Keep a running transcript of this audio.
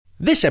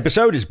This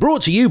episode is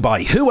brought to you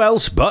by who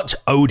else but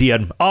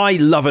Odeon. I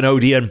love an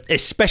Odeon,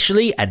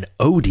 especially an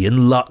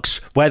Odeon Luxe.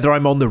 Whether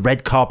I'm on the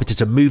red carpet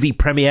at a movie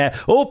premiere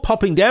or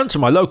popping down to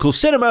my local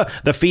cinema,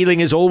 the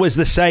feeling is always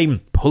the same.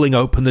 Pulling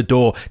open the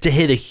door to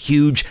hear the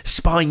huge,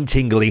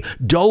 spine-tingling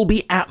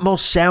Dolby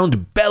Atmos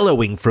sound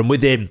bellowing from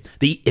within.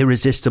 The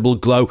irresistible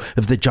glow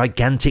of the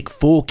gigantic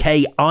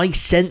 4K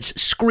iSense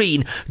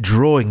screen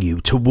drawing you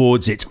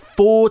towards it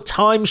 4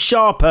 times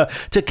sharper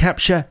to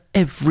capture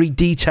every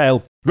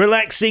detail.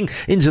 Relaxing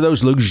into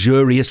those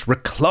luxurious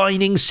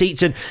reclining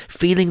seats and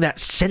feeling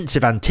that sense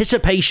of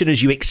anticipation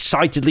as you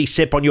excitedly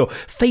sip on your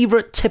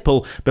favourite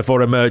tipple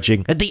before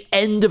emerging at the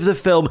end of the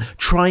film,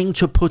 trying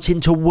to put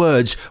into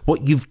words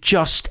what you've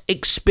just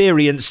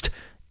experienced.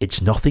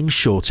 It's nothing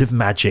short of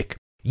magic.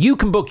 You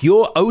can book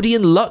your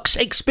Odeon Luxe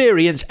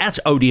experience at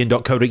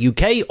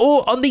odeon.co.uk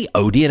or on the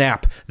Odeon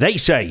app. They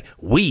say,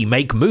 we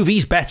make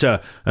movies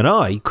better, and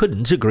I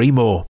couldn't agree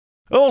more.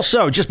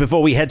 Also, just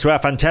before we head to our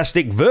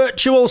fantastic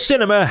virtual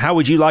cinema, how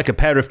would you like a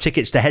pair of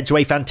tickets to head to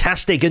a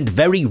fantastic and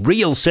very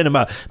real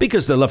cinema?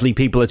 Because the lovely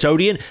people at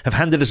Odeon have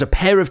handed us a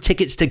pair of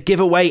tickets to give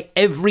away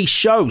every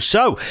show.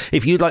 So,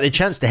 if you'd like the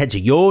chance to head to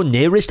your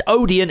nearest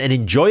Odeon and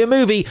enjoy a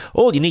movie,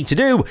 all you need to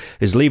do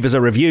is leave us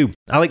a review.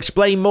 I'll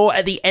explain more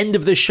at the end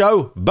of the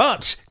show,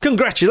 but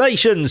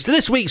congratulations to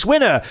this week's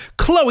winner,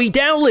 Chloe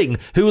Dowling,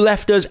 who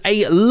left us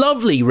a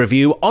lovely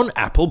review on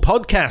Apple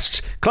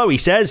Podcasts. Chloe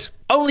says,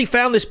 only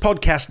found this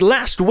podcast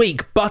last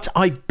week, but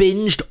I've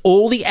binged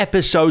all the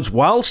episodes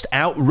whilst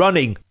out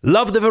running.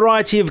 Love the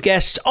variety of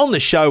guests on the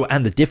show,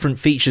 and the different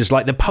features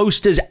like the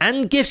posters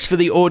and gifts for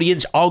the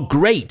audience are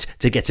great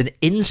to get an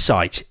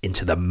insight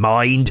into the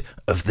mind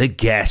of the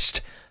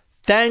guest.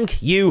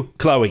 Thank you,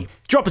 Chloe.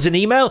 Drop us an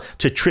email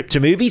to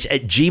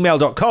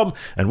triptomovies@gmail.com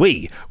and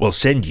we will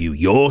send you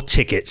your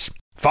tickets.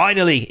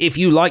 Finally, if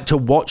you like to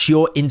watch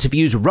your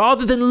interviews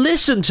rather than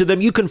listen to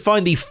them, you can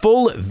find the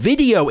full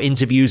video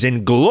interviews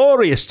in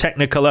glorious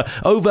Technicolor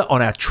over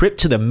on our Trip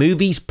to the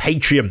Movies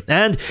Patreon.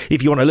 And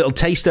if you want a little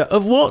taster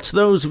of what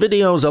those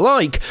videos are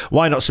like,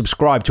 why not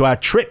subscribe to our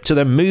Trip to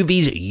the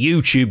Movies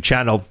YouTube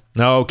channel?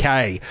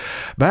 Okay,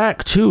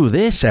 back to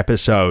this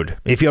episode.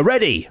 If you're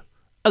ready,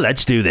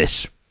 let's do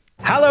this.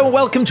 Hello and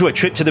welcome to A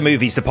Trip to the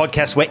Movies, the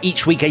podcast where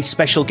each week a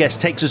special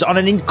guest takes us on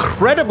an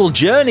incredible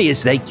journey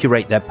as they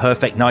curate their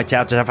perfect night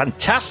out at a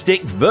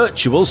fantastic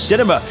virtual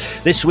cinema.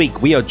 This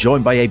week we are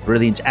joined by a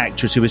brilliant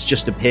actress who has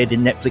just appeared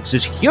in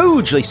Netflix's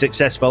hugely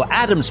successful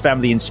Addams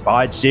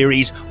Family-inspired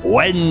series,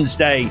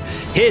 Wednesday.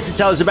 Here to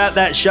tell us about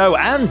that show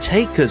and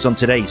take us on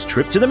today's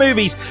Trip to the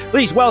Movies,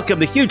 please welcome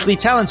the hugely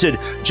talented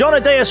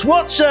Johnna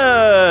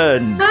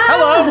Dias-Watson.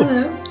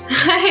 Hello.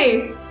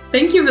 Hi.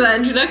 Thank you for that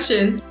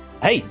introduction.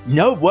 Hey,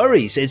 no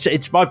worries.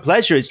 It's my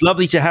pleasure. It's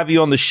lovely to have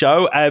you on the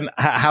show.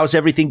 How's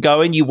everything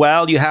going? You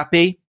well? You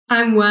happy?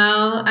 I'm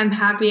well. I'm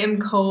happy. I'm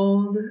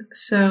cold.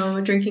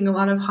 So drinking a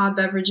lot of hot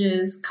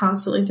beverages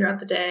constantly throughout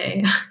the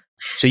day.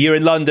 So you're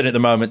in London at the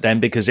moment then,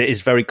 because it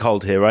is very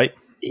cold here, right?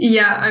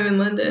 Yeah, I'm in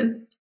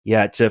London.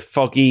 Yeah, it's a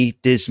foggy,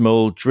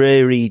 dismal,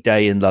 dreary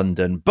day in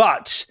London.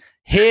 But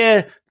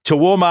here to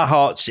warm our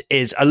hearts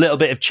is a little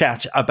bit of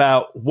chat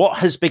about what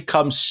has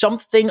become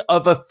something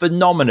of a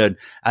phenomenon,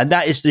 and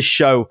that is the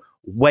show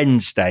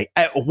Wednesday.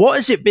 What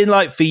has it been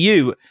like for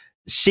you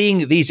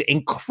seeing these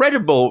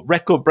incredible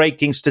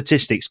record-breaking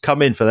statistics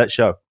come in for that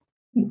show?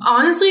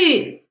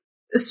 Honestly,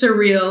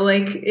 surreal.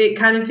 Like, it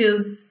kind of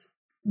feels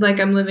like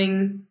I'm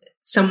living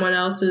someone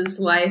else's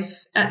life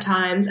at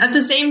times. At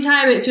the same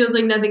time, it feels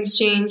like nothing's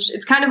changed.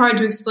 It's kind of hard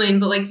to explain,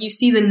 but like you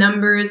see the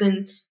numbers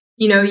and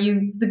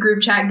the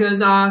group chat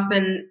goes off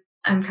and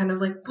I'm kind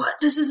of like, what?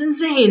 This is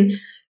insane.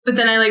 But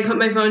then I like put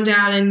my phone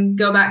down and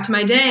go back to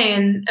my day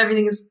and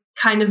everything is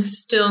kind of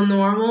still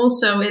normal.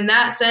 So in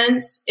that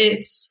sense,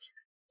 it's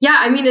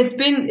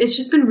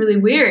just been really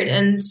weird.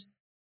 And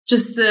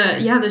just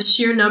the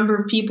sheer number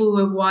of people who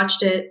have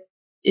watched it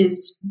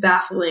is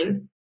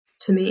baffling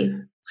to me.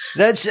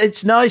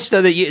 It's nice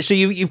though that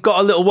you've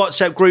got a little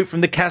WhatsApp group from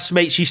the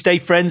castmates you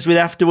stayed friends with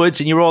afterwards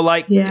and you're all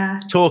like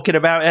talking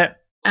about it.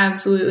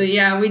 Absolutely.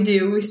 Yeah, we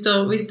do. We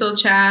still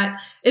chat.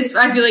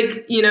 I feel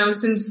like,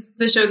 since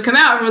the show's come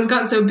out, everyone's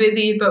gotten so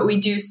busy, but we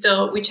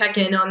check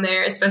in on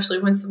there, especially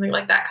when something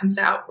like that comes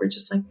out. We're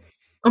just like,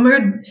 oh my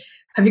God,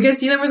 have you guys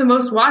seen that we're the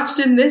most watched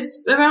in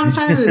this amount of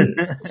time?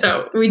 And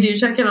so we do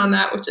check in on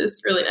that, which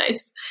is really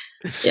nice.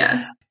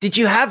 Yeah. Did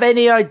you have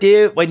any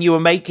idea when you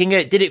were making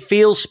it? Did it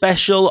feel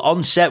special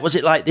on set? Was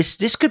it like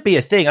this could be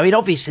a thing? I mean,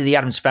 obviously the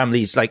Addams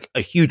Family is like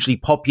a hugely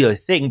popular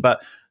thing,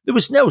 but there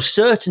was no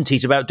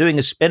certainties about doing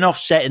a spin-off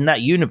set in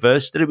that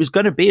universe that it was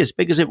going to be as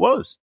big as it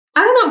was.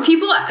 I don't know.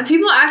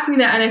 People ask me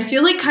that, and I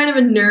feel like kind of a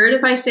nerd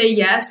if I say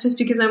yes, just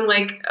because I'm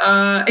like,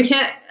 I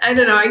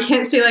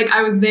can't say like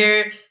I was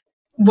there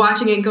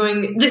watching it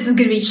going, this is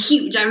going to be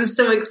huge. I'm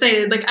so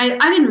excited. Like I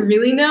didn't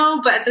really know,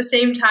 but at the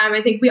same time,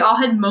 I think we all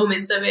had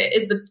moments of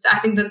it. I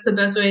think that's the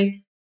best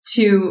way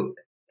to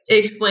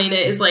explain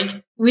it, is like,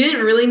 we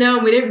didn't really know.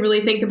 We didn't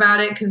really think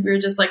about it because we were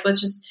just like,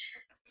 let's just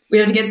we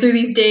have to get through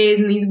these days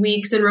and these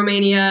weeks in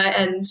Romania.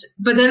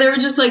 But then there would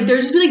just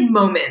be like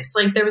moments.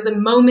 Like there was a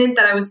moment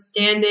that I was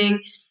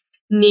standing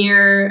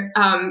near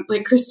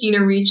like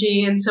Christina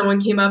Ricci, and someone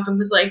came up and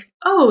was like,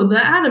 "Oh,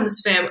 the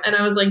Addams Family," and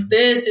I was like,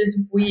 "This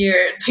is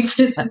weird. Like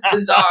this is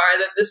bizarre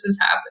that this is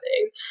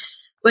happening."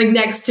 Like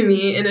next to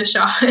me in a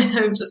shot, and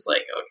I'm just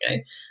like,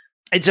 okay.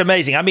 It's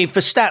amazing. I mean, for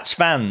stats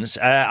fans,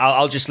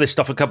 I'll just list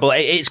off a couple.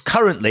 It's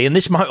currently, and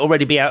this might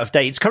already be out of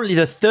date, it's currently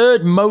the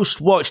third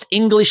most watched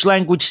English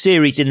language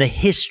series in the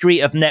history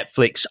of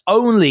Netflix.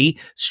 Only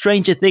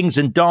Stranger Things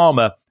and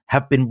Dharma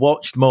have been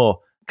watched more.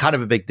 Kind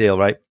of a big deal,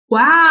 right?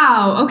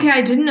 Wow. Okay,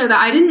 I didn't know that.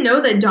 I didn't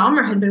know that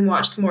Dahmer had been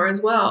watched more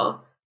as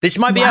well. This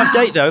might be out of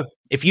date, though.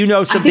 If you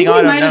know something, I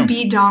think we might know. have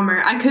beat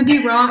Dahmer. I could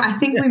be wrong. I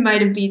think we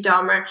might have beat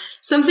Dahmer.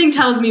 Something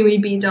tells me we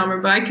beat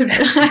Dahmer, but I could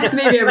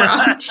maybe I'm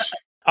wrong.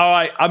 All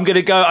right, I'm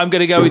gonna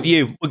go with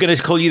you. We're gonna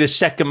call you the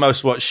second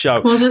most watched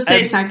show. We'll just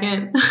say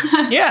second.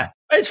 Yeah,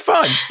 it's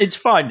fine. It's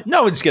fine.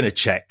 No one's gonna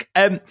check.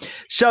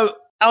 So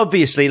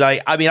obviously,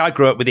 I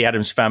grew up with the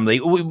Addams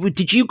Family.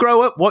 Did you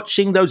grow up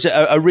watching those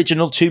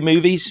original two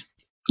movies?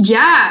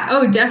 Yeah.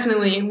 Oh,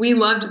 definitely. We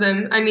loved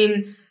them. I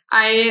mean,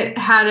 I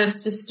had a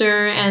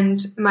sister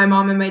and my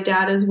mom and my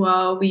dad as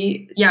well.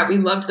 We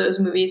loved those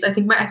movies. I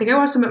think I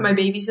watched them at my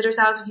babysitter's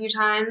house a few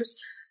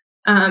times.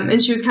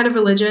 And she was kind of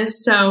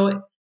religious,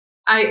 so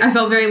I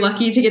felt very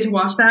lucky to get to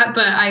watch that.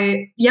 But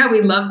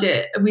we loved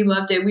it. We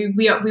loved it.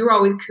 We were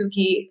always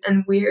kooky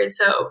and weird,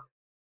 so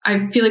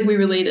I feel like we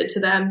related to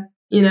them,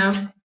 you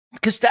know?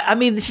 Because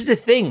this is the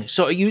thing.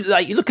 So you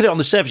look at it on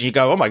the surface, you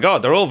go, "Oh my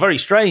God, they're all very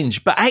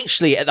strange." But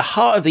actually, at the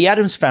heart of the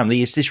Addams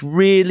Family is this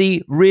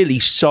really, really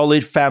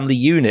solid family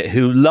unit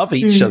who love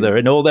each other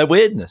in all their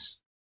weirdness.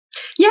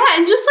 Yeah,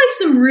 and just like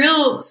some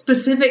real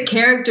specific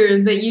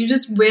characters that you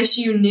just wish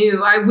you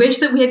knew. I wish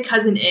that we had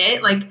Cousin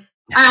It. Like,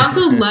 I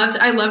also loved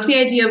the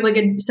idea of like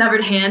a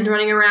severed hand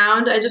running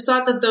around. I just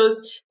thought that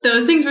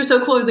those things were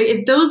so cool. I was like,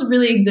 if those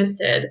really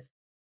existed,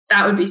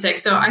 that would be sick.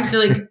 So I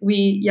feel like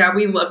we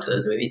loved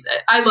those movies.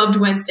 I loved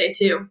Wednesday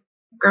too,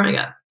 growing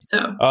up.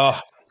 So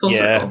full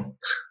circle.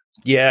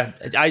 Yeah,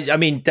 I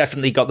mean,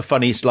 definitely got the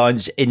funniest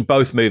lines in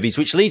both movies,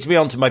 which leads me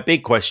on to my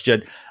big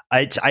question.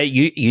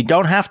 You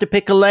don't have to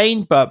pick a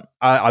lane, but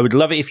I would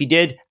love it if you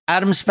did.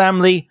 Addams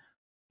Family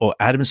or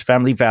Addams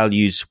Family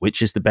Values,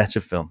 which is the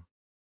better film?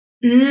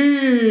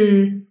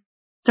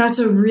 That's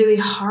a really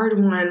hard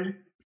one.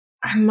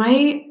 I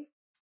might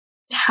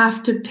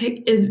have to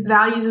pick.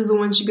 Values is the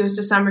one she goes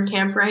to summer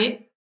camp,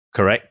 right?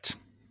 Correct.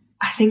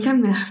 I think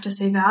I'm gonna have to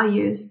say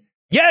Values.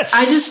 Yes,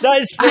 I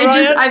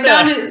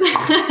found it.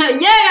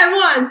 Yay! I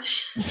won.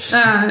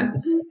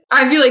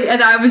 I feel like,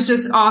 and that was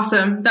just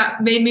awesome.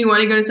 That made me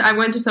want to go to. I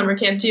went to summer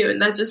camp too,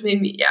 and that just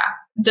made me,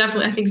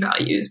 definitely. I think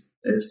Values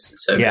is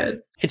so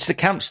good. It's the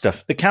camp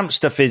stuff. The camp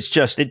stuff is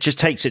it just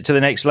takes it to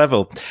the next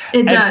level.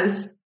 It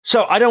does.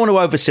 So I don't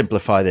want to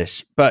oversimplify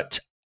this, but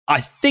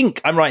I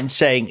think I'm right in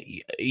saying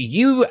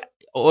you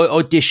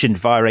auditioned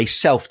via a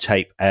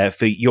self-tape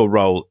for your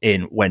role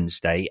in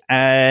Wednesday,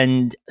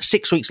 and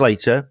 6 weeks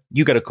later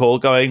you get a call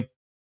going,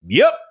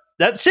 "Yep,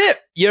 that's it,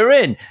 you're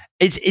in."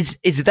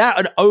 Is that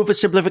an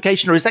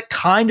oversimplification, or is that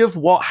kind of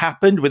what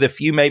happened with a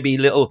few maybe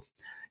little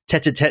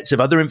tete-a-tetes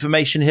of other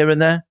information here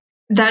and there?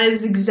 That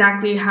is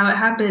exactly how it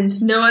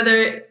happened. No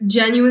other,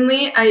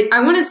 genuinely,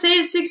 I want to say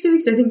it's 6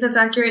 weeks. I think that's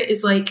accurate.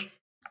 Is like,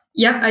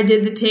 yep, I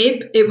did the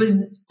tape. It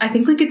was, I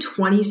think, like a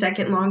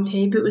 20-second long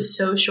tape. It was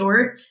so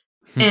short.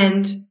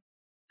 And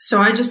so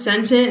I just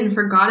sent it and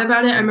forgot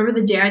about it. I remember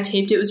the day I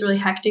taped it was really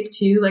hectic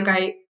too. Like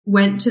I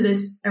went to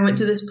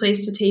this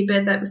place to tape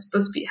it that was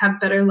supposed to have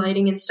better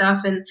lighting and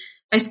stuff. And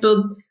I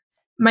spilled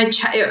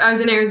I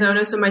was in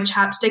Arizona, so my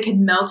chapstick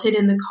had melted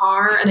in the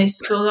car and I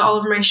spilled it all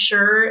over my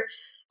shirt.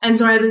 And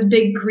so I had this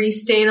big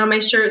grease stain on my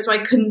shirt, so I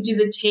couldn't do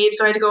the tape.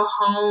 So I had to go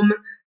home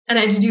and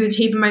I had to do the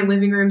tape in my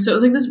living room. So it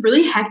was like this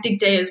really hectic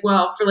day as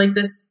well for like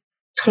this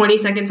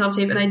 20-second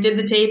self-tape. And I did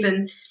the tape,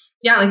 and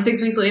like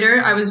 6 weeks later,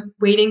 I was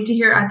waiting to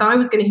hear. I thought I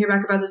was going to hear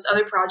back about this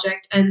other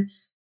project, and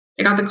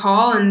I got the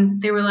call,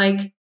 and they were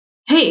like,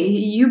 "Hey,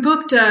 you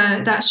booked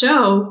that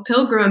show,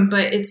 Pilgrim,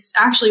 but it's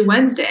actually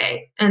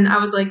Wednesday." And I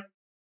was like,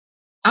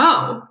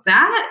 "Oh,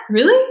 that?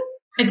 Really?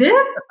 I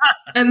did?"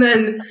 And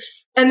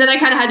then I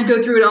kind of had to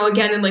go through it all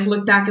again and like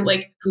look back at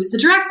like who's the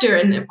director,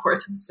 and of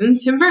course it's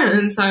Tim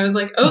Burton. So I was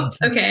like, "Oh,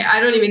 okay.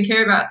 I don't even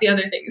care about the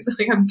other things.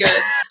 Like I'm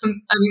good.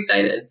 I'm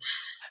excited."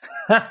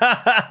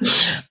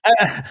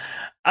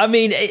 I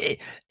mean,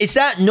 is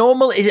that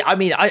normal?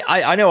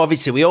 I know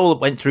obviously we all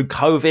went through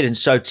COVID, and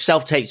so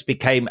self-tapes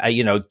became a,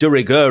 de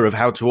rigueur of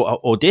how to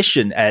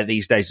audition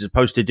these days, as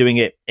opposed to doing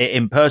it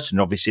in person.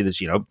 Obviously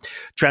there's,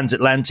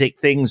 transatlantic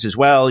things as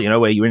well,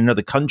 where you're in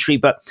another country.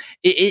 But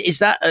is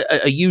that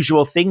a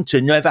usual thing to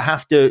never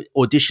have to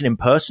audition in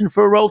person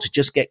for a role, to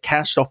just get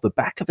cast off the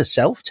back of a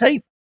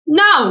self-tape?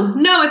 No,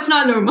 it's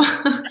not normal.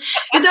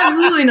 It's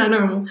absolutely not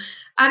normal.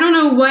 I don't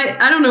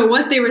know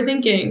what they were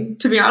thinking,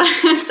 to be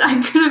honest.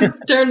 I could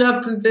have turned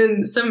up and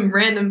been some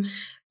random,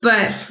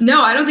 but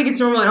no, I don't think it's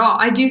normal at all.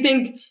 I do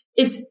think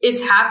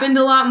it's happened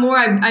a lot more.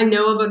 I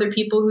know of other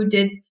people who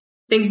did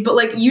things, but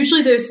like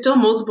usually there's still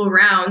multiple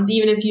rounds,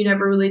 even if you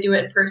never really do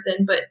it in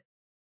person. But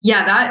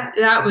yeah,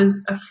 that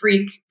was a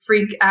freak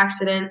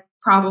accident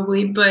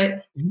probably.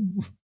 But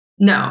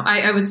no,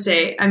 I would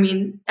say, I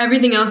mean,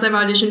 everything else I've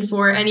auditioned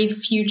for, any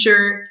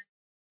future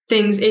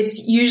things,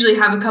 it's usually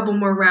have a couple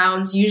more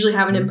rounds, usually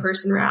have an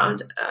in-person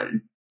round.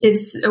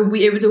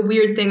 It was a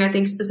weird thing, I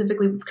think,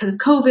 specifically because of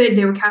COVID.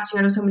 They were casting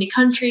out of so many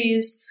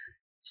countries.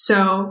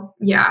 So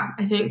yeah,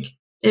 I think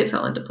it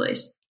fell into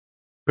place.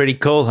 Pretty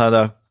cool,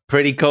 Heather.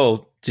 Pretty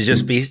cool to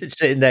just be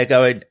sitting there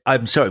going,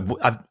 I'm sorry,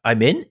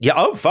 I'm in? Yeah,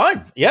 oh,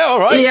 fine. Yeah, all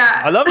right.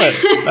 Yeah. I love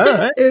it. All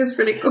right. It was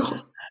pretty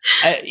cool.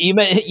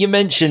 You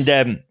mentioned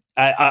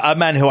a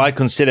man who I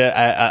consider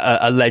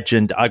a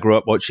legend. I grew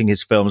up watching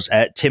his films,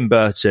 Tim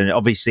Burton.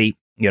 Obviously,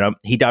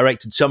 he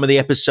directed some of the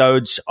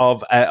episodes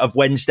of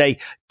Wednesday.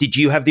 Did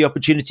you have the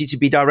opportunity to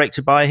be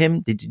directed by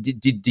him?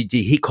 Did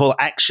he call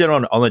action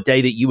on a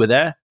day that you were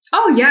there?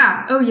 Oh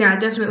yeah,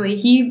 definitely.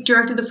 He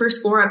directed the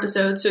first 4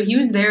 episodes, so he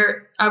was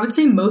there, I would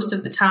say, most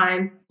of the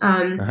time.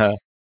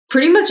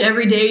 Pretty much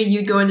every day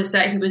you'd go into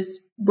set, he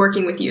was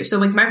working with you. So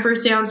like my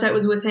first day on set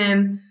was with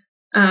him.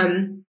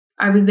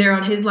 I was there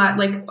on his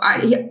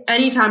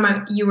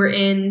anytime you were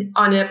in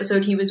on an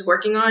episode he was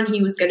working on,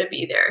 he was going to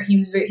be there.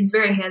 He's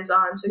very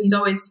hands-on. So he's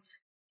always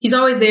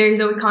there. He's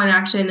always calling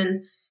action.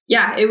 And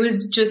yeah, it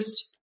was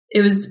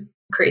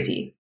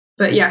crazy.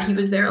 But yeah, he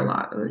was there a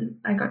lot, and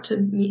I got to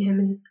meet him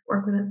and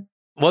work with him.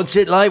 What's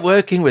it like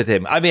working with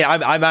him? I mean,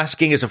 I'm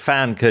asking as a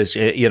fan because,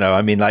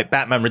 like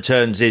Batman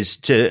Returns is,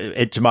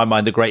 to my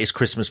mind, the greatest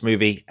Christmas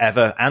movie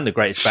ever and the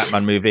greatest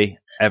Batman movie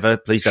ever.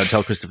 Please don't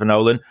tell Christopher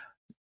Nolan.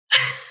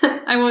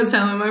 I won't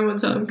tell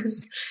him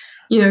because,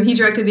 he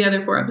directed the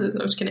other 4 episodes.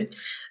 No, I'm just kidding.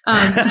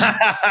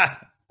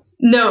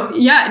 No,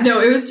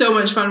 it was so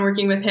much fun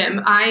working with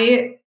him.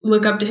 I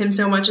look up to him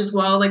so much as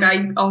well. Like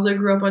I also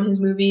grew up on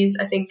his movies.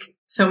 I think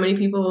so many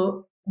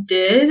people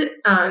did.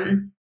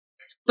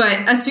 But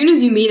as soon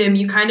as you meet him,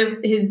 you kind of,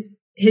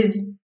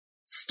 his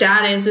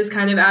status is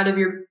kind of out of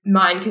your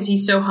mind because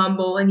he's so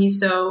humble and he's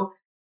so,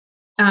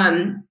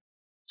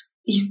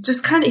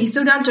 he's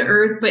so down to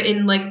earth, but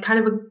in like kind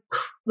of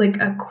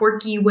a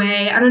quirky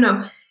way. I don't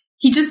know.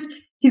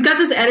 He's got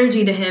this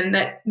energy to him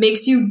that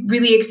makes you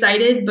really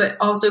excited, but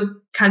also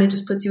kind of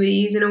just puts you at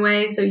ease in a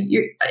way. So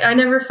I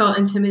never felt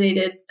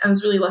intimidated. I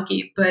was really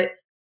lucky, but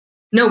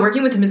no,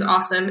 working with him is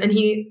awesome. And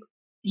he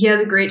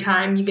has a great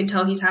time. You can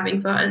tell he's having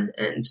fun.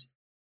 And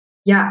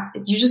yeah,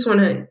 you just want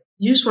to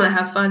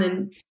have fun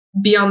and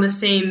be on the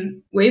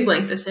same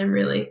wavelength as him,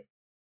 really.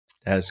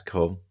 That's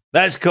cool.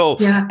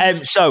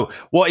 Yeah. So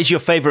what is your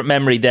favorite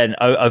memory then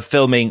of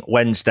filming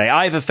Wednesday?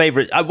 I have a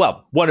favorite,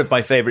 one of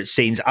my favorite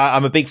scenes.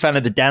 I'm a big fan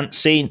of the dance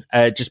scene,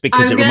 just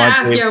because it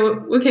reminds me.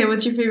 Okay,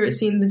 what's your favorite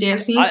scene? The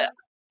dance scene?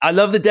 I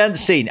love the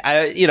dance scene.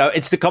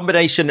 It's the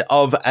combination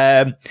of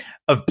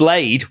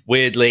Blade,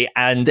 weirdly,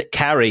 and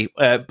Carrie.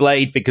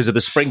 Blade because of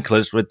the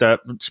sprinklers with the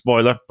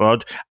spoiler,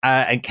 bud,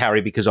 and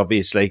Carrie because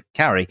obviously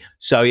Carrie.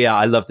 So yeah,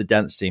 I love the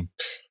dance scene.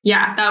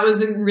 Yeah, that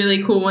was a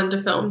really cool one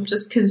to film,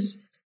 just because.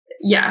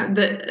 Yeah,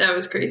 that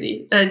was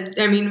crazy.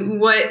 I mean,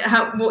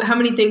 how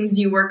many things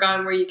do you work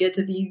on where you get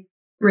to be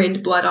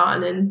rained blood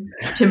on and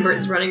Tim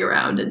Burton's running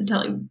around and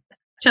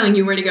telling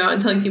you where to go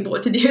and telling people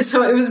what to do?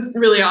 So it was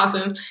really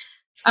awesome.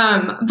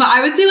 But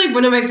I would say like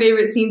one of my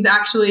favorite scenes,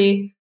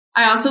 actually,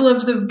 I also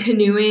loved the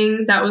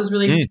canoeing. That was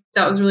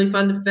really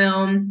fun to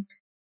film.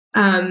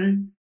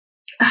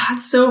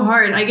 It's so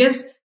hard. I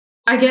guess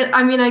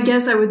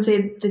I would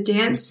say the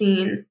dance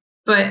scene,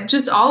 but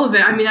just all of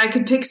it. I mean, I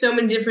could pick so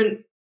many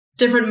different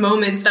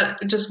moments that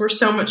just were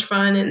so much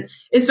fun, and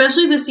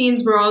especially the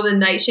scenes where all the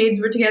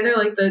nightshades were together,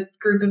 like the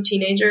group of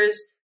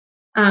teenagers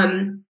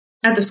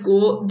at the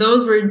school.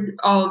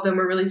 All of them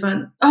were really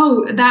fun.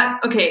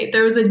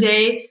 There was a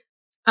day,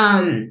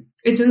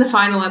 it's in the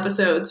final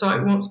episode, so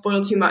I won't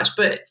spoil too much,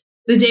 but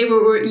the day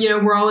where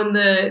we're all in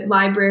the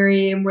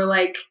library and we're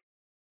like,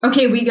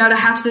 okay, we got to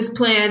hatch this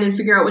plan and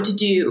figure out what to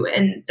do,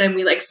 and then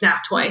we like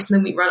snap twice and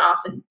then we run off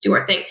and do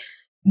our thing.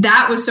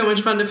 That was so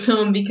much fun to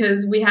film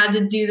because we had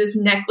to do this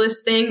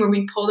necklace thing where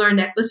we pulled our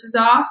necklaces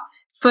off,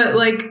 but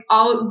like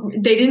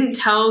they didn't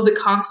tell the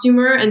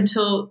costumer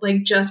until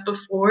like just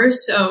before.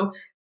 So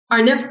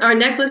our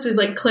necklace is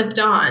like clipped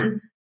on,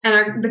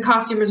 and the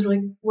costumers were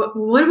like,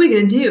 what are we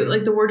going to do?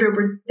 Like the wardrobe,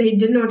 they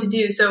didn't know what to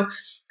do. So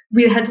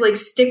we had to like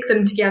stick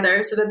them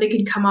together so that they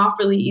could come off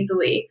really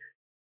easily.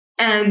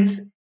 And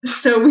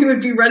so we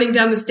would be running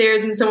down the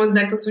stairs and someone's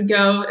necklace would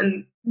go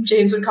and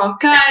James would call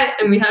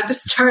cut and we had to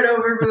start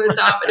over from the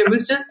top. And it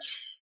was just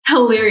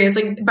hilarious.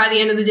 Like by the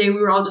end of the day, we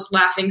were all just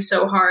laughing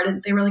so hard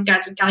and they were like,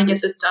 guys, we got to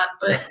get this done.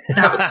 But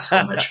that was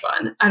so much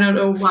fun. I don't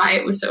know why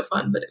it was so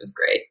fun, but it was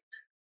great.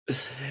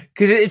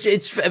 Because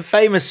it's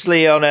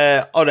famously on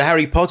a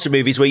Harry Potter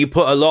movies where you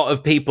put a lot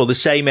of people the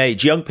same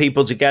age, young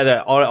people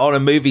together on a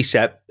movie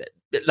set,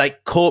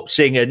 like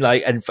corpsing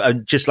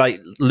and just like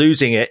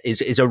losing it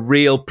is a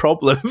real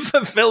problem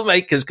for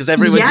filmmakers because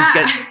everyone just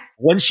gets,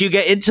 once you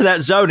get into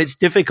that zone, it's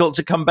difficult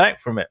to come back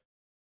from it.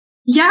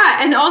 Yeah,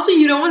 and also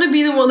you don't want to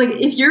be the one, like,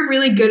 if you're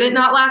really good at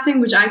not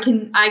laughing, which I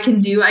can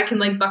do, I can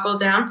like buckle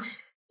down.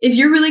 If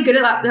you're really good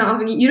at not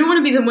laughing, you don't want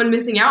to be the one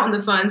missing out on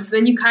the fun. So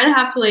then you kind of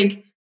have to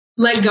like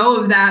let go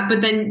of that.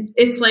 But then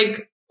it's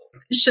like,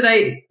 should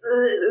I?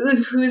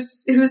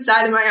 Whose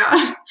side am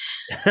I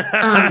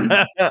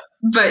on?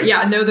 But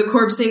yeah, no, the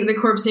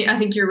corpsing. I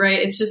think you're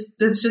right.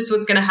 That's just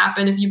what's going to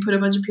happen if you put a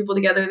bunch of people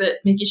together that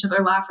make each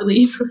other laugh really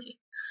easily.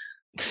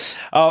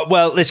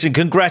 Well, listen,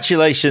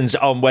 congratulations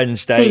on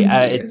Wednesday.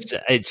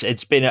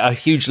 It's been a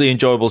hugely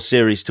enjoyable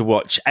series to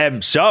watch.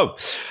 So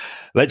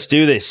let's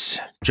do this.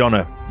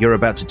 Johnna, you're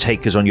about to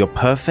take us on your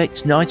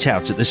perfect night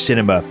out at the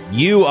cinema.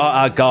 You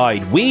are our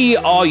guide. We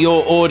are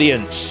your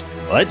audience.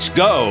 Let's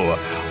go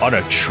on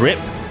a trip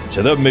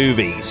to the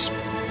movies.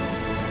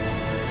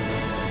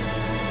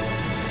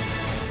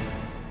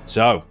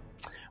 So,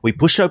 we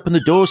push open the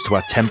doors to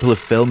our temple of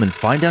film and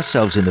find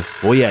ourselves in the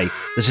foyer.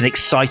 There's an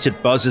excited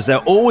buzz, as there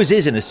always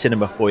is in a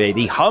cinema foyer.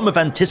 The hum of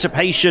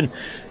anticipation.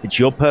 It's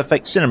your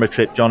perfect cinema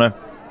trip, Johnna.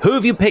 Who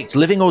have you picked,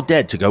 living or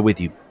dead, to go with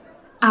you?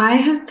 I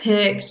have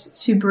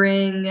picked to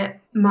bring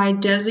my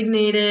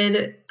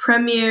designated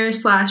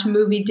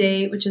premiere/movie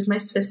date, which is my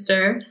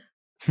sister.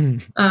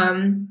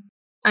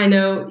 I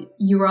know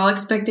you were all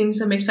expecting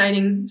some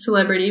exciting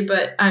celebrity,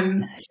 but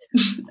I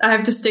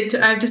have to stick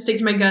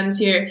to my guns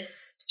here.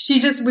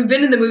 We've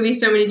been in the movie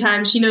so many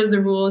times. She knows the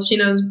rules. She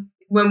knows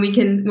when we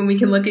can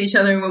look at each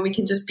other and when we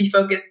can just be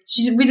focused.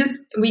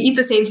 We eat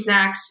the same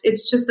snacks.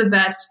 It's just the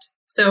best.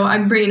 So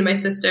I'm bringing my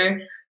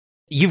sister.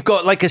 You've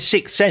got like a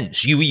sixth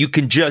sense. You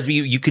can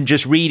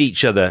just read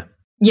each other.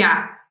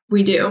 Yeah,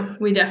 we do.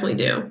 We definitely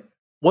do.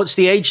 What's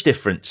the age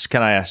difference,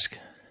 can I ask?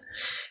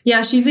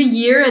 Yeah, she's a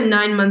year and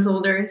 9 months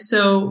older,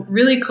 so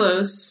really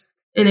close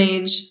in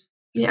age.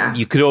 Yeah.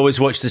 You could always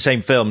watch the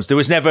same films. There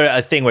was never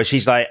a thing where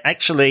she's like,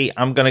 actually,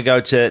 I'm going to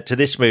go to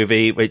this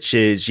movie, which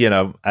is,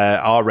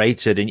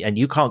 R-rated, and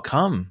you can't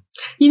come.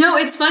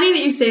 It's funny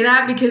that you say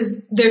that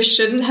because there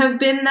shouldn't have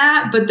been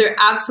that, but there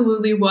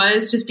absolutely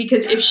was, just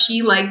because if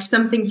she liked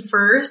something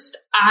first,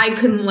 I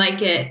couldn't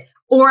like it,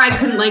 or I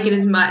couldn't like it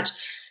as much.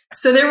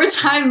 So there were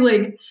times,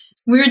 like,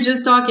 we were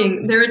just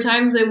talking, there were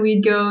times that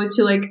we'd go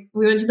to,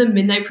 we went to the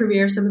midnight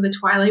premiere of some of the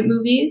Twilight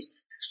movies,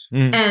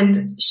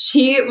 and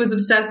she was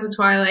obsessed with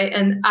Twilight,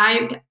 and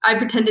I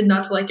pretended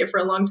not to like it for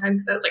a long time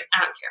because I was like, I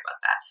don't care about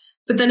that.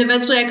 But then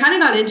eventually I kind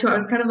of got into it. I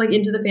was kind of like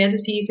into the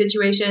fantasy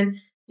situation,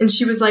 and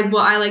she was like,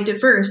 well, I liked it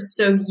first,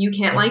 so you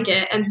can't like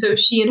it. And so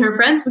she and her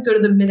friends would go to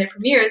the midnight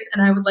premieres,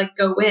 and I would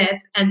go with,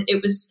 and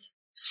it was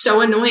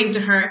so annoying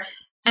to her.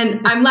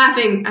 And I'm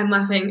laughing, I'm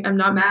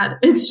not mad.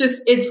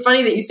 It's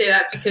funny that you say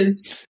that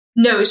because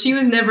no, she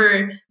was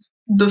never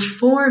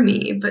before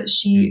me, but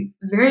she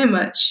very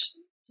much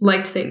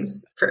liked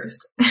things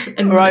first.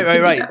 And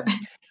right.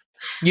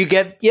 You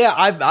get,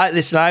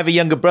 listen, I have a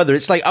younger brother.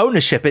 It's like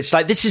ownership. It's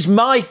like, this is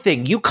my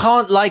thing. You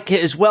can't like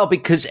it as well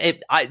because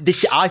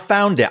I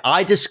found it.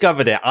 I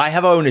discovered it. I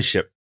have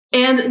ownership.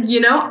 And,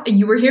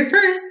 you were here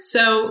first.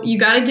 So you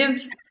gotta give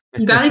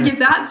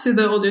that to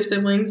the older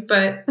siblings,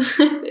 but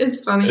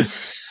it's funny.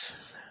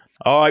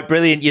 All right,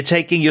 brilliant. You're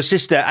taking your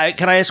sister.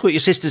 Can I ask what your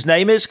sister's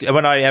name is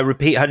when I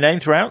repeat her name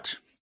throughout?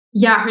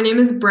 Yeah, her name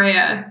is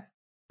Brea.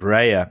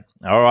 Brea.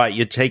 All right,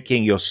 you're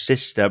taking your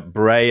sister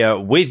Brea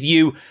with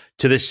you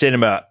to the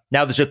cinema.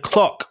 Now, there's a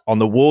clock on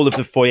the wall of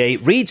the foyer.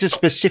 It reads a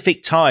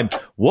specific time.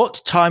 What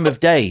time of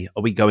day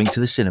are we going to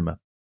the cinema?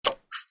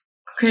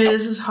 Okay,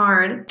 this is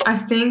hard. I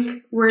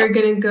think we're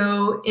going to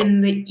go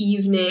in the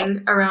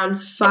evening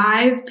around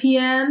 5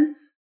 p.m.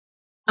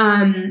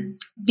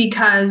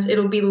 Because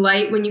it'll be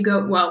light when you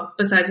go, well,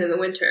 besides in the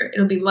winter,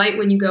 it'll be light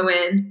when you go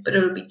in, but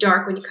it'll be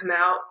dark when you come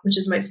out, which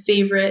is my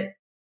favorite.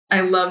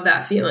 I love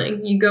that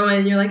feeling. You go in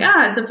and you're like,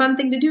 it's a fun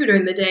thing to do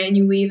during the day, and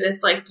you leave and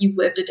it's like you've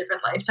lived a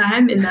different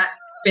lifetime in that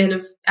span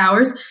of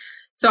hours.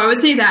 So I would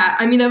say that.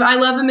 I mean, I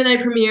love a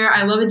midnight premiere.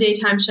 I love a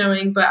daytime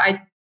showing, but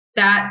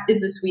that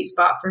is the sweet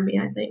spot for me,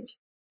 I think.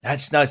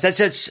 That's nice.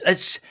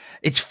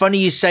 It's funny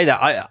you say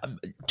that. I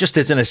just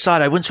as an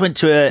aside, I once went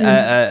to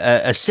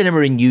a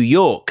cinema in New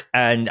York,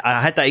 and I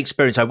had that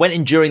experience. I went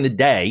in during the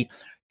day,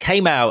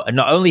 came out, and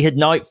not only had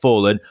night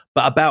fallen,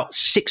 but about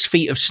 6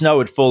 feet of snow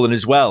had fallen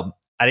as well.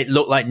 And it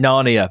looked like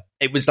Narnia.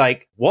 It was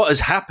like, what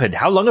has happened?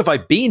 How long have I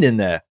been in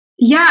there?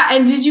 Yeah.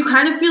 And did you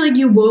kind of feel like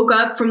you woke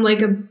up from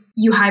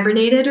you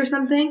hibernated or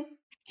something?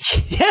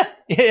 Yeah.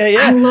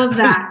 I love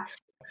that.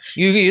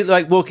 You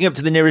like walking up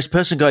to the nearest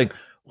person going,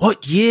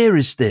 what year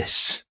is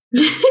this?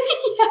 Yeah.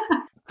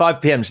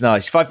 5 p.m.'s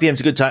nice. 5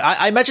 p.m.'s a good time.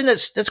 I imagine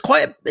it's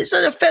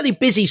a fairly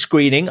busy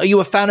screening. Are you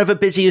a fan of a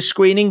busier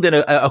screening than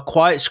a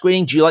quiet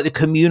screening? Do you like the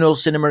communal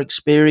cinema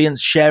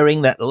experience,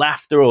 sharing that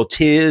laughter or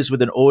tears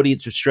with an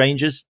audience of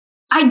strangers?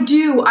 I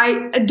do.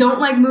 I don't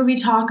like movie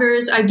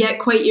talkers. I get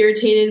quite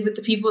irritated with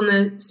the people in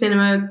the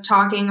cinema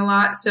talking a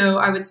lot. So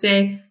I would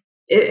say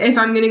if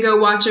I'm going to go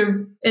watch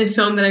a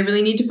film that I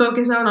really need to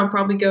focus on, I'll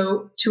probably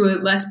go to a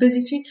less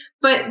busy screen.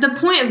 But the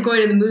point of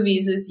going to the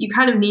movies is you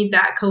kind of need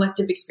that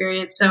collective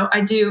experience. So I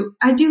do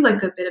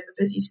like a bit of a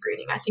busy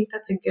screening. I think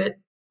that's a good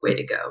way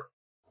to go.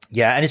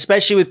 Yeah, and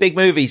especially with big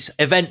movies,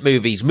 event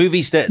movies,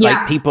 movies that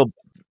like people,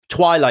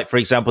 Twilight, for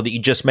example, that you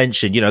just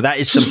mentioned, that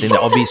is something that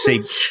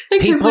obviously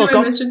people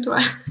got. Mentioned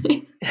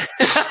Twilight.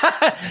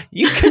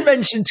 You can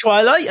mention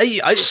Twilight.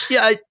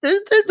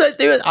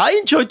 I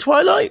enjoyed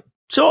Twilight.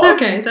 Sort of.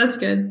 Okay, that's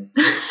good.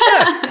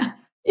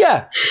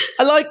 Yeah,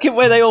 I like it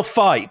where they all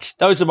fight.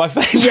 Those are my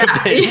favorite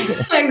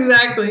bits.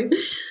 Exactly.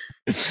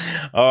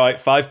 All right,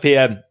 5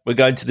 p.m. We're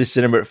going to the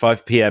cinema at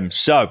 5 p.m.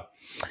 So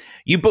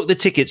you book the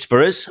tickets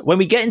for us. When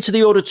we get into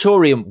the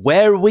auditorium,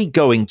 where are we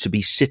going to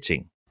be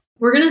sitting?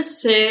 We're going to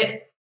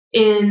sit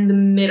in the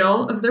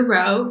middle of the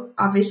row,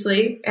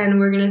 obviously, and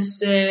we're going to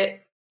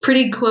sit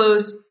pretty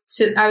close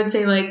to, I would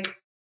say, like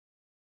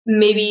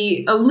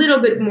maybe a little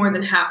bit more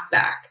than half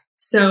back.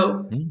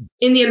 So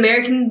in the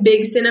American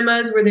big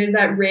cinemas where there's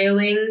that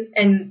railing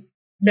and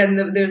then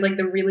there's like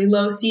the really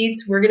low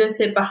seats, we're going to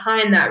sit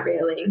behind that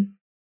railing,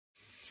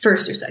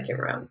 first or second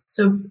row.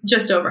 So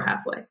just over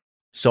halfway.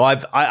 So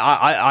I've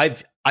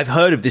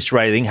heard of this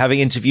railing,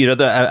 having interviewed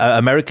other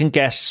American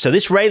guests. So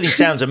this railing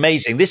sounds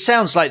amazing. This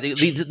sounds like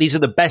these are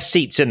the best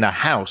seats in the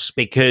house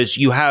because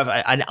you have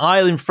an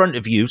aisle in front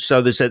of you.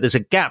 So there's a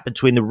gap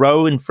between the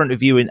row in front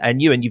of you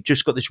and you, and you've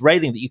just got this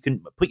railing that you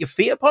can put your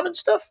feet upon and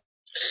stuff.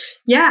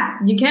 Yeah,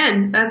 you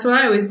can. That's what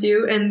I always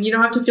do. And you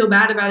don't have to feel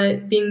bad about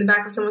it being the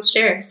back of someone's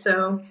chair.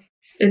 So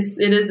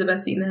it is the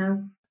best seat in the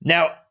house.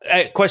 Now,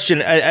 question,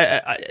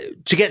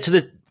 to get to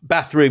the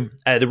bathroom,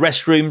 the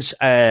restrooms,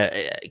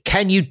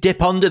 can you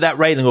dip under that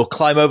railing or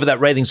climb over that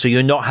railing so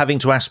you're not having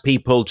to ask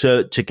people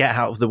to get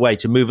out of the way,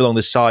 to move along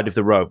the side of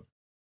the row?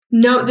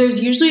 No,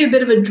 there's usually a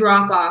bit of a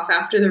drop off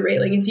after the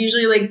railing. It's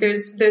usually like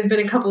there's been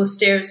a couple of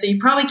stairs, so you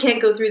probably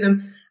can't go through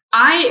them.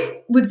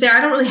 I would say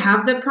I don't really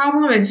have that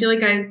problem. I feel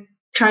like I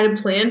try to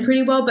plan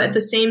pretty well, but at the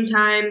same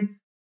time,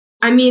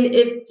 I mean,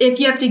 if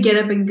you have to get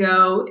up and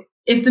go,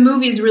 if the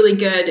movie is really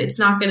good, it's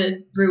not going to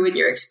ruin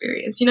your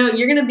experience. You're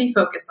going to be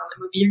focused on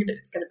the movie.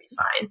 It's going to be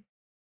fine.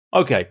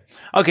 Okay.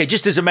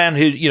 Just as a man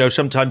who,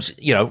 sometimes,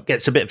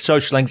 gets a bit of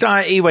social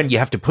anxiety when you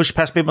have to push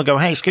past people and go,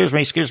 hey, excuse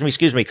me.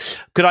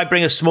 Could I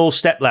bring a small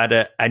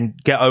stepladder and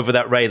get over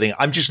that railing?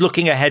 I'm just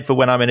looking ahead for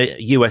when I'm in a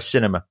US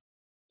cinema.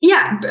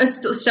 Yeah, a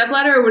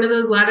stepladder or one of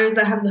those ladders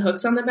that have the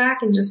hooks on the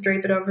back and just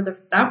drape it over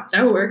that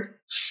would work.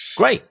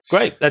 Great.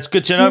 That's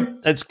good to know.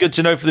 That's good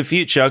to know for the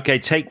future. Okay,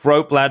 take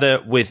rope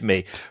ladder with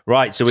me.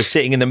 Right, so we're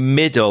sitting in the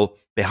middle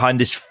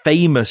behind this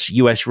famous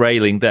US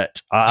railing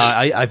that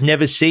I've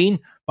never seen,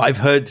 but I've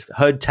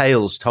heard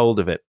tales told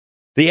of it.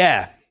 The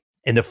air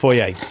in the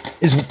foyer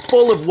is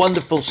full of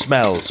wonderful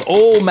smells.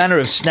 All manner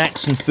of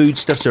snacks and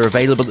foodstuffs are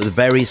available at the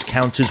various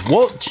counters.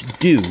 What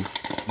do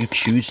you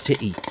choose to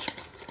eat?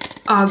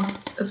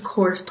 Of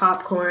course,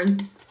 popcorn.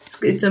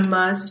 It's a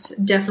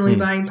must. Definitely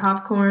buying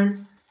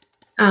popcorn.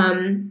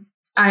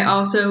 I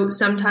also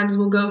sometimes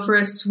will go for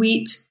a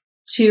sweet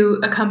to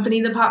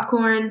accompany the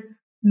popcorn.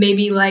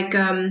 Maybe like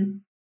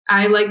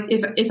I like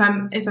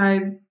if I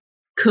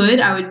could,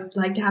 I would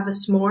like to have a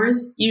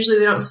s'mores. Usually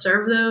they don't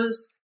serve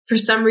those. For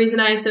some reason,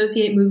 I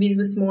associate movies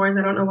with s'mores.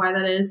 I don't know why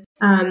that is.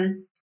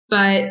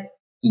 But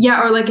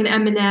yeah, or like an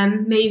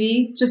M&M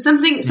maybe. Just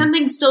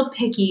something still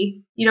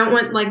picky. You don't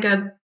want like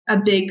a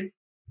big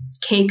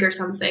cake or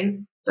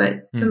something,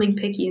 but something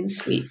picky and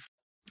sweet.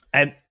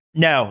 And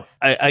now,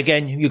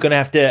 again, you're going to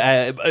have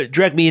to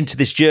drag me into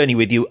this journey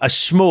with you. A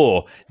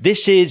s'more.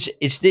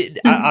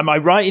 Am I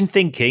right in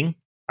thinking?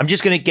 I'm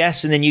just going to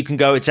guess, and then you can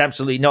go, it's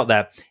absolutely not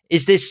that.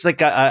 Is this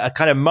like a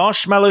kind of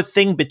marshmallow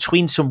thing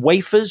between some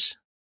wafers?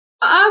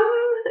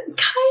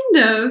 Kind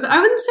of.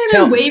 I wouldn't say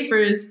they're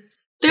wafers.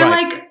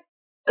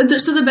 They're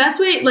so the best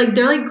way, like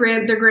they're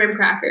graham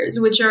crackers,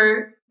 which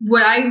are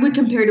what I would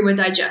compare to a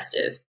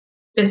digestive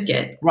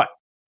biscuit. Right.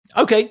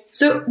 Okay.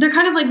 So they're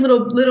kind of like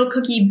little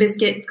cookie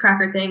biscuit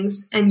cracker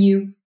things, and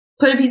you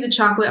put a piece of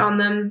chocolate on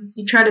them.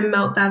 You try to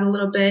melt that a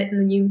little bit,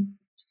 and then you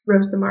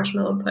roast the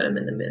marshmallow and put them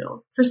in the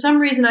middle. For some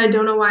reason, I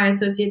don't know why I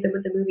associate them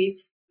with the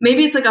movies.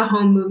 Maybe it's like a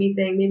home movie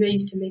thing. Maybe I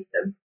used to make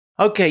them.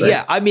 Okay,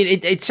 yeah. I mean,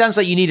 it sounds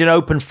like you need an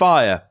open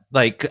fire,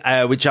 like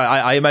which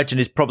I imagine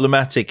is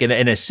problematic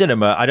in a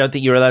cinema. I don't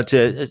think you're allowed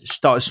to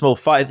start a small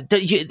fire.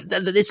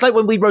 It's like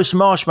when we roast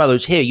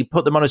marshmallows here. You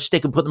put them on a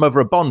stick and put them over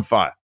a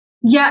bonfire.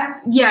 Yeah,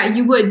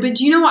 you would. But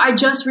do you know what? I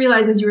just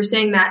realized as you were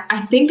saying that,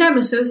 I think I'm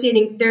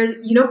associating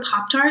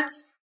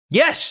Pop-Tarts?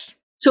 Yes.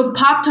 So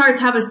Pop-Tarts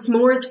have a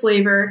s'mores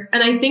flavor,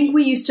 and I think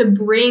we used to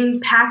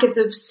bring packets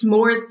of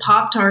s'mores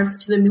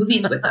Pop-Tarts to the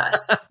movies with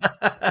us.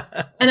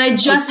 And I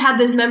just had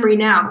this memory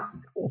now.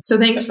 So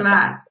thanks for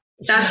that.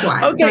 That's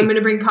why. Okay. So I'm going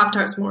to bring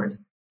Pop-Tart s'mores.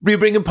 We're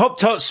bringing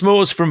Pop-Tart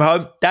s'mores from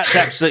home. That's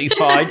absolutely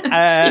fine.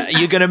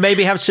 You're going to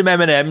maybe have some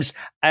M&Ms.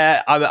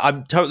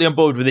 I'm totally on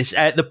board with this.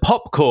 The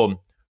popcorn.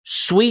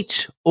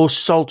 Sweet or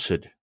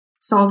salted?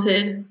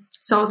 Salted.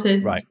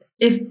 Right.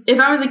 If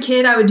I was a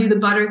kid, I would do the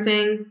butter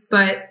thing,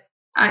 but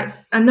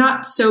I'm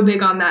not so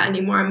big on that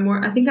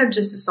anymore. I think I'm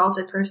just a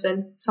salted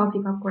person.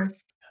 Salty popcorn.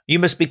 You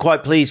must be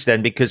quite pleased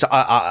then, because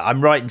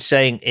I'm right in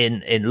saying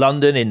in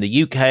London, in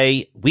the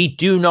UK, we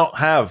do not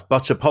have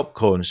butter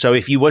popcorn. So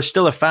if you were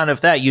still a fan of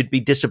that, you'd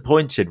be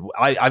disappointed.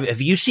 Have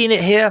you seen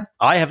it here?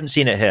 I haven't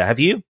seen it here. Have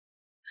you?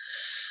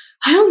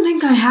 I don't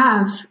think I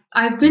have.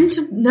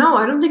 No,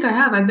 I don't think I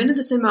have. I've been to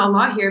the cinema a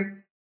lot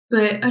here,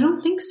 but I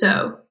don't think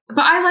so.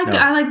 But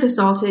I like the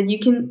salted. You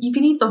can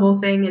eat the whole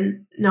thing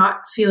and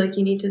not feel like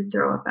you need to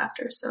throw up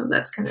after. So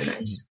that's kind of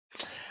nice.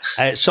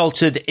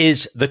 Salted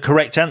is the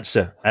correct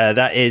answer.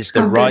 That is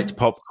the right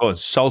popcorn.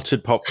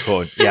 Salted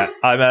popcorn. Yeah,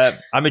 I'm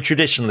a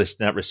traditionalist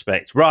in that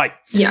respect. Right.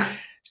 Yeah.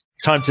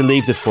 Time to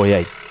leave the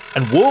foyer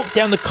and walk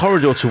down the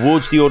corridor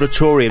towards the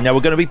auditorium. Now,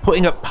 we're going to be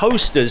putting up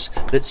posters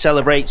that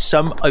celebrate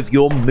some of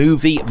your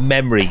movie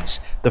memories.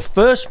 The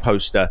first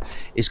poster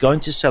is going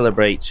to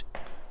celebrate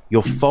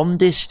your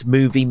fondest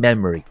movie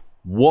memory.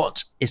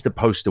 What is the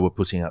poster we're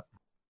putting up?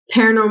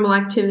 Paranormal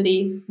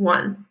Activity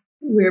 1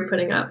 we're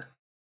putting up.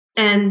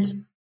 And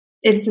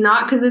it's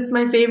not because it's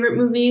my favorite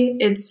movie.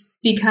 It's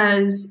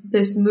because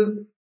this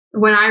movie,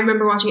 when I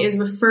remember watching it, it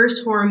was the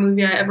first horror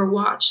movie I ever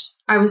watched.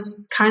 I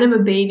was kind of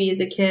a baby as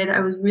a kid.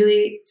 I was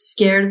really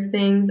scared of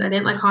things. I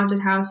didn't like haunted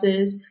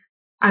houses.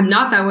 I'm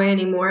not that way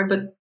anymore,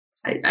 but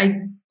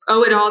I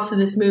owe it all to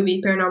this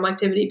movie, Paranormal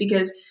Activity,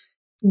 because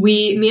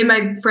me and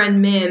my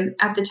friend Mim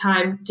at the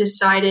time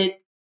decided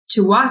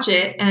to watch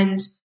it,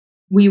 and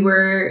we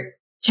were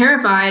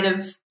terrified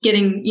of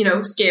getting,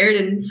 scared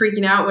and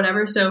freaking out,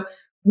 whatever. So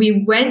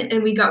we went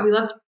and we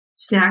left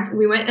snacks.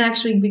 We went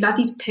and we got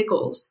these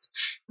pickles,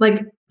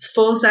 like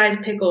full-size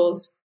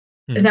pickles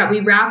that we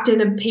wrapped in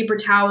a paper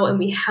towel and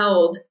we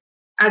held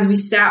as we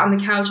sat on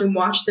the couch and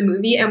watched the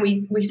movie. And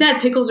we said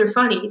pickles are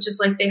funny, just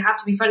like they have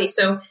to be funny.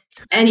 So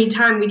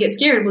anytime we get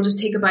scared, we'll just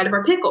take a bite of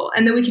our pickle.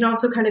 And then we can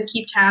also kind of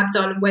keep tabs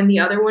on when the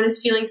other one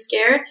is feeling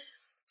scared.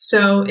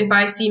 So if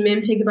I see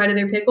Mim take a bite of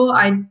their pickle,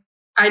 I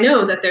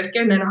know that they're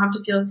scared and I don't have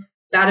to feel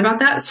bad about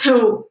that.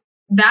 So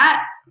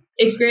that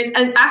experience,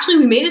 and actually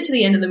we made it to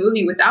the end of the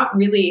movie without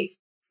really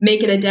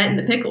making a dent in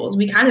the pickles.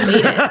 We kind of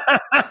made it.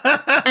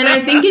 And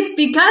I think it's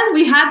because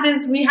we had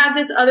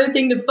this other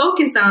thing to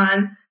focus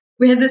on.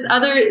 We had this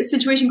other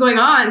situation going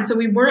on, so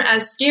we weren't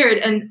as scared.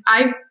 And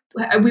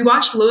we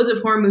watched loads of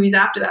horror movies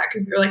after that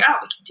because we were like, oh,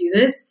 we can do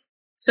this.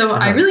 So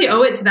I really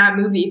owe it to that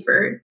movie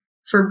for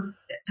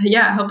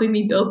helping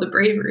me build the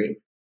bravery.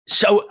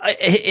 So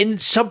in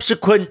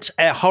subsequent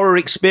horror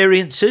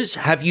experiences,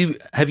 have you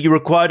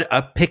required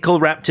a pickle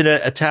wrapped in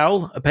a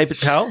towel, a paper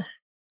towel?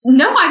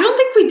 No, I don't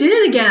think we did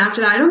it again after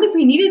that. I don't think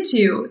we needed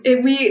to.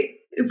 We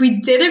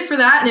did it for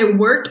that and it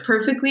worked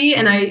perfectly.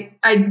 And I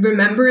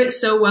remember it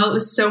so well. It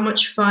was so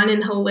much fun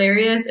and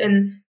hilarious.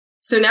 And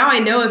so now I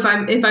know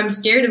if I'm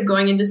scared of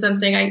going into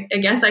something, I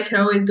guess I can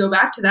always go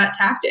back to that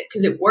tactic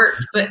because it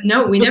worked. But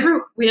no, we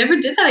never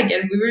did that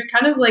again. We were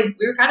kind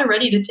of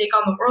ready to take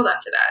on the world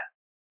after that.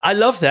 I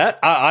love that.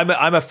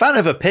 I'm a fan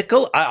of a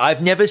pickle.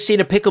 I've never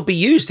seen a pickle be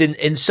used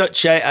in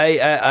such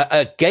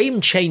a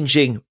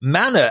game-changing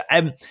manner.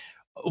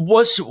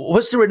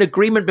 Was there an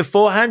agreement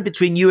beforehand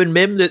between you and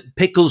Mim that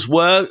pickles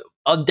were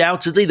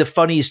undoubtedly the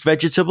funniest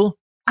vegetable?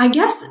 I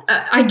guess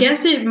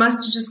it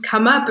must have just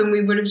come up and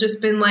we would have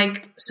just been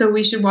like, so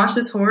we should watch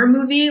this horror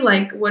movie?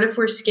 Like, what if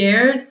we're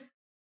scared?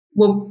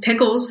 Well,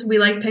 pickles, we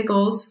like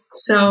pickles.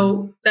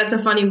 So that's a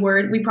funny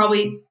word. We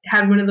probably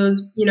had one of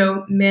those,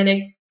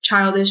 manic,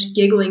 childish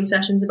giggling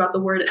sessions about the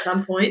word at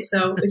some point.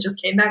 So it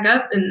just came back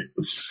up and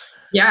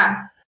yeah,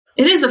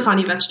 it is a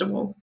funny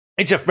vegetable.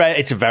 It's a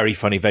very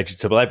funny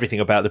vegetable. Everything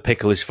about the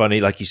pickle is funny,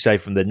 like you say,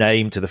 from the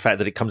name to the fact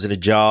that it comes in a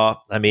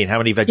jar. I mean, how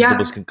many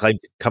vegetables can claim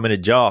to come in a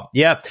jar?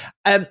 Yeah.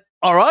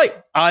 All right.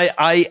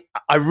 I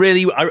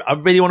really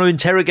want to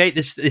interrogate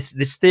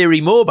this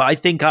theory more, but I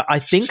think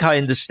I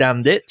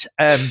understand it.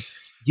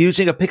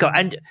 Using a pickle,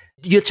 and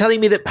you're telling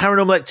me that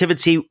Paranormal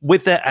Activity,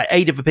 with the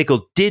aid of a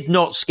pickle, did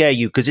not scare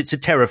you because it's a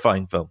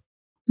terrifying film.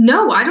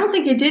 No, I don't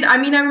think it did. I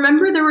mean, I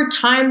remember there were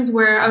times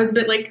where I was a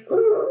bit like,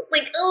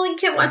 I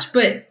can't watch,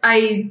 but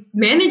I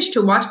managed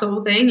to watch the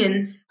whole thing.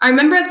 And I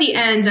remember at the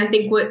end, I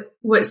think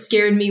what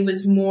scared me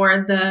was more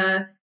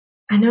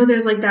I know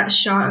there's like that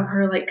shot of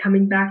her like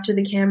coming back to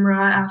the camera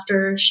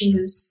after she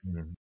has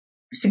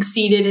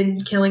succeeded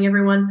in killing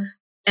everyone.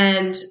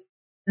 And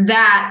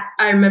that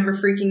I remember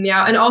freaking me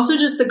out. And also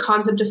just the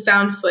concept of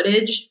found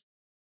footage,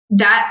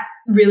 that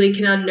really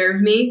can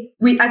unnerve me.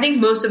 I think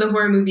most of the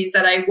horror movies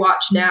that I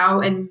watch now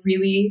and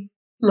really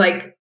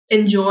like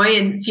enjoy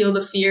and feel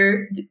the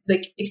fear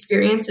like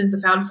experience is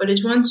the found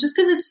footage ones, just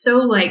because it's so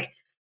like,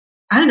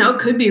 I don't know, it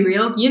could be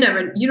real. You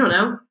don't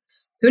know.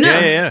 Who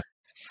knows? Yeah.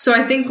 So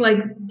I think like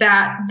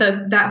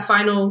that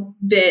final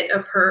bit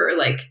of her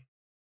like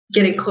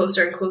getting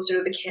closer and closer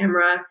to the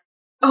camera.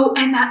 Oh,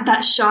 and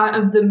that shot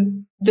of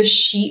the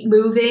sheet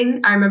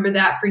moving, I remember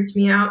that freaked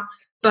me out.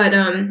 But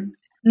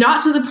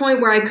not to the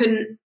point where I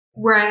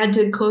had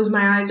to close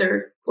my eyes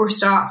or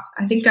stop.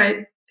 I don't think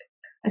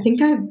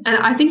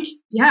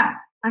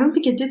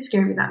it did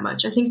scare me that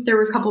much. I think there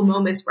were a couple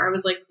moments where I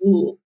was like,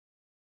 ooh.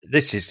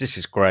 This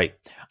is great.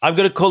 I'm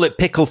going to call it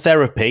pickle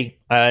therapy,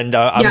 and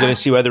I'm going to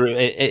see whether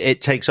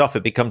it takes off.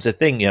 It becomes a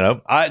thing,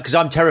 because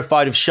I'm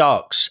terrified of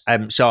sharks.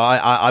 So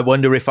I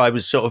wonder if I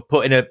was sort of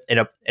put in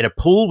a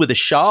pool with a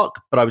shark,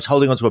 but I was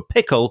holding onto a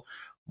pickle,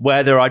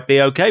 whether I'd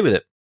be okay with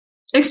it.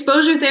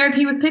 Exposure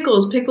therapy with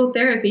pickles, pickle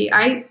therapy.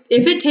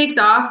 If it takes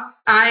off,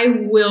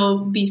 I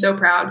will be so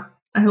proud.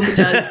 I hope it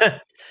does.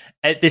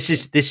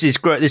 This is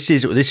great. This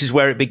is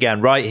where it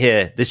began. Right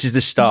here. This is the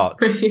start.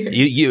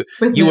 You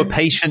were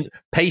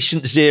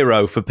patient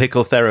zero for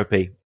pickle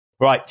therapy.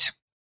 Right.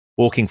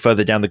 Walking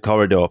further down the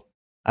corridor.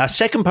 Our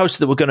second poster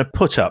that we're going to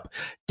put up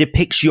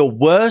depicts your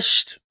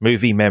worst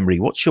movie memory.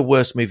 What's your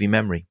worst movie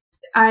memory?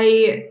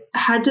 I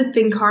had to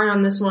think hard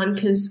on this one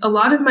because a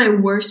lot of my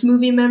worst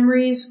movie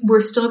memories were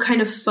still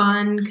kind of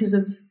fun because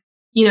of,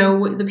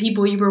 the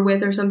people you were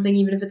with or something,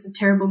 even if it's a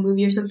terrible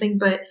movie or something.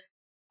 But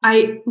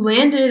I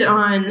landed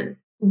on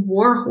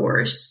War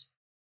Horse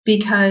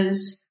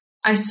because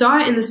I saw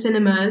it in the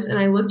cinemas and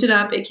I looked it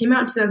up. It came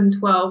out in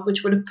 2012,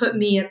 which would have put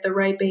me at the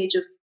ripe age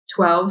of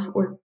 12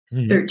 or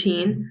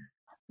 13,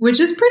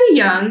 which is pretty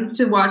young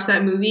to watch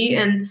that movie.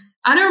 And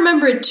I don't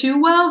remember it too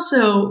well.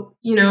 So,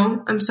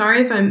 I'm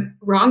sorry if I'm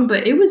wrong,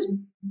 but it was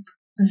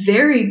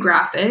very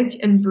graphic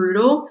and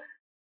brutal.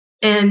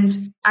 And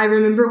I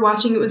remember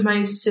watching it with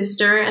my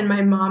sister and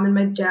my mom and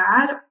my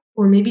dad,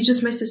 or maybe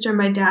just my sister and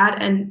my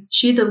dad, and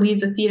she had to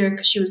leave the theater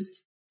because she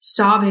was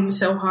sobbing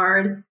so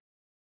hard.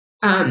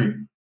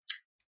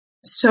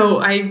 So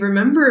I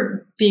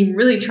remember being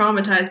really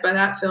traumatized by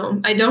that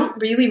film. I don't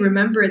really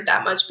remember it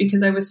that much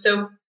because I was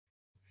so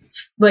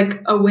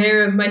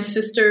aware of my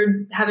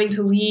sister having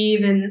to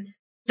leave, and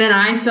then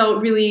I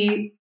felt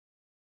really,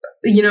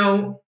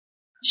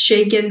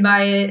 shaken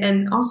by it.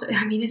 And also,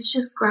 it's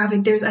just graphic.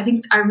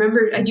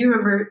 I do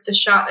remember the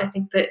shot, I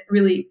think, that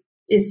really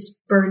is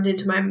burned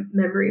into my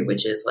memory,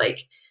 which is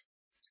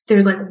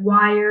there's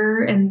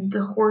wire and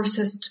the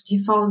horse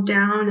he falls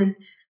down and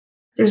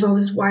there's all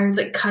this wire. It's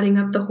cutting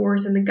up the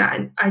horse and the guy.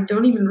 And I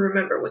don't even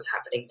remember what's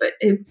happening, but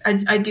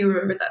I do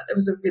remember that it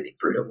was a really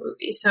brutal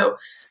movie. So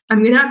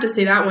I'm going to have to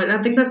say that one.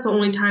 I think that's the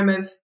only time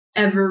I've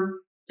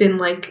ever been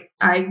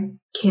I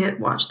can't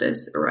watch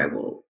this or I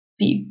will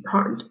be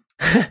harmed.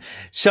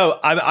 So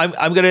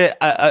I'm going to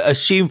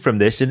assume from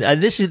this,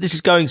 and this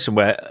is going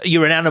somewhere.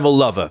 You're an animal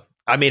lover.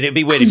 It'd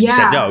be weird if you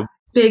said no.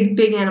 Big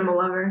animal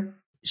lover.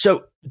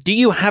 So do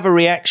you have a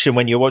reaction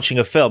when you're watching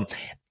a film?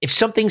 If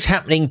something's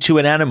happening to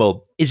an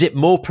animal, is it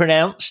more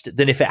pronounced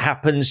than if it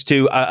happens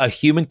to a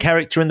human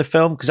character in the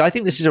film? Because I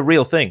think this is a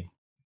real thing.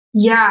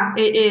 Yeah,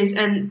 it is.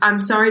 And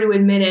I'm sorry to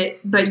admit it,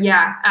 but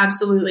yeah,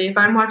 absolutely. If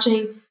I'm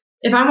watching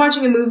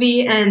a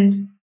movie, and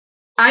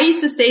I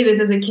used to say this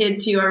as a kid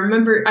too. I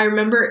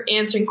remember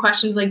answering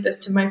questions like this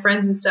to my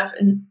friends and stuff.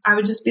 And I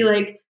would just be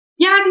like,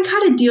 yeah, I can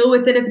kind of deal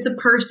with it if it's a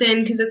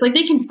person, because it's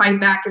they can fight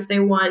back if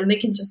they want. They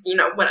can just,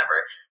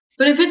 whatever.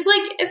 But if it's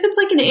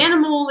an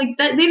animal,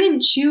 that, they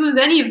didn't choose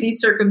any of these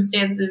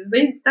circumstances.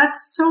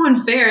 That's so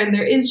unfair. And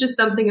there is just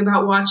something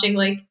about watching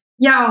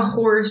a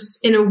horse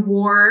in a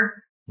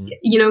war,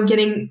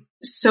 getting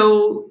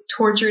so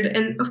tortured.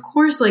 And of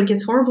course,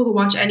 it's horrible to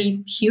watch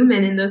any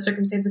human in those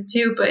circumstances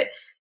too. But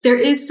there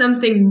is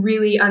something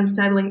really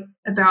unsettling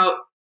about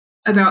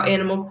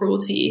animal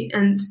cruelty.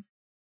 And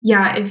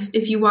yeah,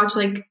 if you watch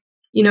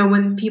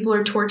when people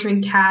are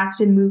torturing cats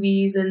in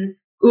movies, and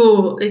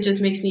it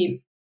just makes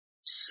me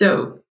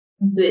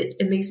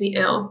it makes me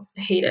ill.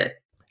 I hate it.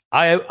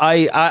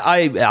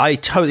 I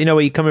totally know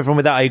where you're coming from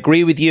with that. I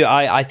agree with you.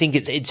 I think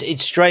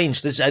it's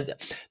strange. There's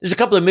a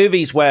couple of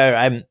movies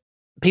where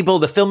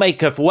the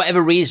filmmaker, for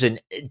whatever reason,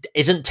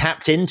 isn't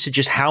tapped into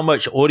just how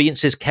much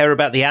audiences care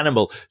about the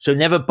animal, so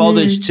never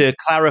bothers to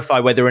clarify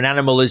whether an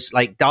animal is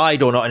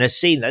died or not in a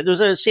scene. There was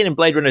a scene in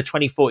Blade Runner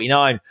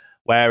 2049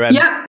 where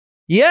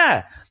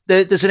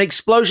there's an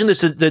explosion.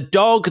 There's the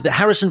dog, the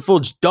Harrison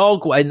Ford's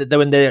dog, when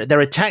they're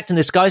attacked in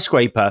the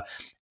skyscraper,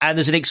 and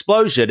there's an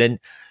explosion, and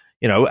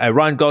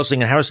Ryan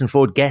Gosling and Harrison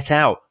Ford get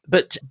out,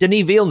 but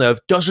Denis Villeneuve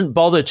doesn't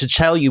bother to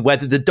tell you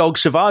whether the dog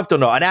survived or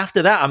not. And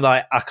after that, I'm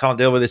like, I can't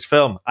deal with this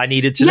film. I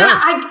needed to know.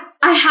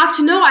 I have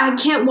to know. I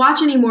can't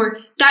watch anymore.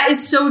 That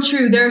is so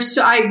true.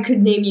 I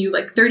could name you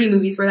 30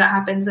 movies where that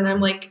happens, and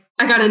I'm like,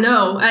 I gotta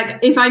know.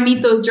 If I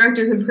meet those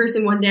directors in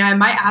person one day, I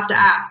might have to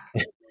ask.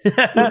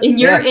 In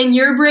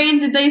your brain,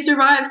 did they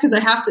survive? Because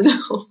I have to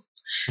know.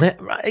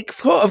 Right,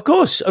 of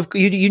course,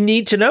 you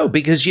need to know,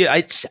 because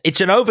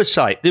it's an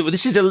oversight.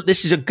 This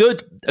is a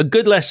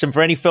good lesson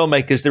for any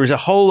filmmakers. There is a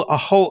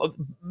whole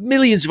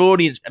millions of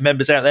audience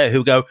members out there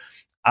who go,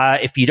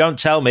 if you don't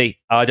tell me,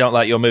 I don't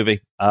like your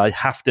movie. I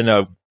have to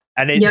know,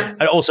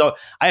 and also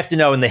I have to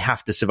know, and they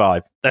have to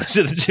survive. Those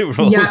are the two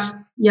rules.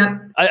 Yeah.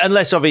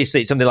 Unless obviously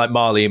it's something like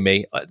Marley and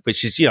Me,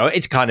 which is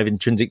it's kind of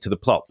intrinsic to the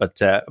plot.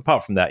 But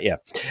apart from that,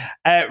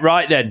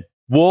 right then,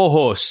 War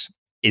Horse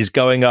is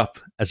going up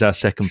as our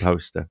second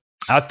poster.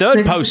 Our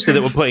third poster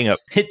that we're putting up,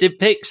 it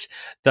depicts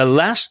the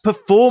last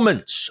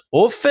performance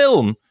or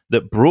film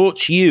that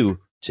brought you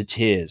to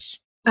tears.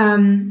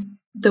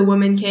 The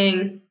Woman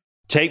King.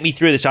 Take me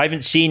through this. I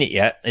haven't seen it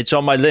yet. It's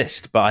on my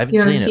list, but I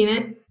haven't seen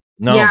it.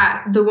 No.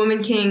 Yeah, The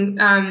Woman King.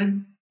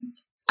 I'm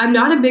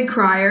not a big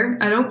crier.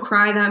 I don't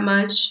cry that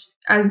much.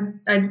 As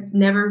I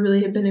never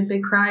really have been a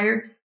big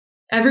crier.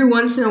 Every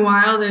once in a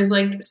while, there's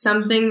like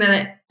something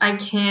that I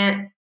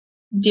can't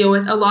deal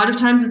with. A lot of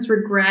times it's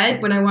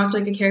regret. When I watch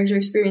like a character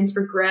experience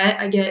regret,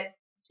 I get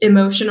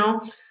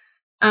emotional.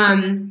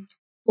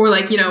 Or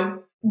like, you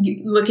know,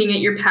 looking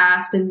at your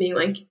past and being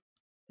like,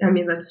 I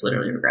mean, that's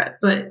literally regret.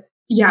 But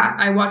yeah,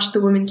 I watched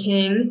The Woman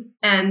King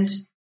and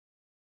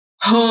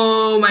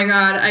oh my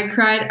God, I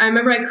cried. I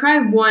remember I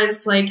cried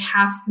once, like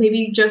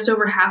maybe just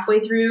over halfway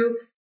through.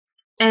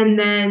 And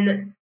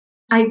then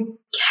I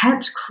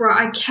kept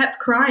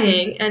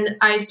crying and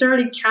I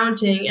started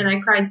counting and I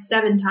cried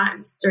 7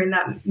 times during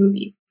that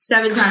movie.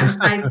 7 times.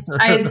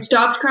 I had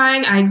stopped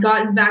crying. I had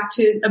gotten back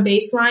to a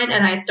baseline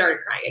and I had started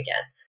crying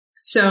again.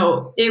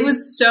 So it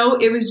was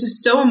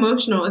just so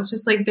emotional. It's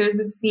just like, there's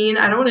a scene,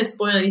 I don't want to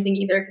spoil anything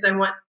either because I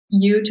want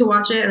you to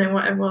watch it and I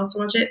want everyone else to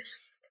watch it.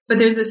 But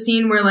there's a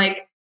scene where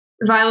like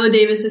Viola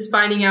Davis is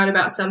finding out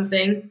about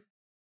something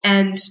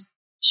and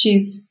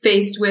she's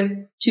faced with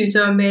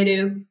Tuso and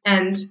Beru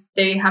and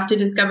they have to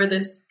discover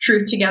this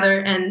truth together.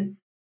 And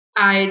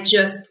I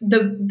just,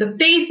 the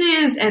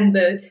faces and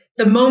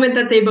the moment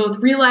that they both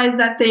realize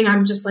that thing,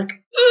 I'm just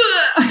like,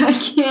 I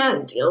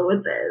can't deal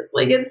with this.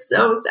 Like, it's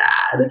so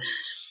sad.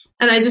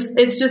 And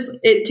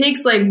it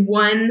takes like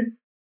one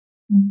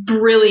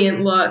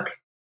brilliant look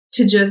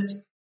to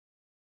just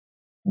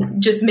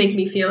make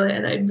me feel it.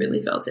 And I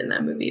really felt it in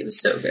that movie. It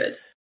was so good.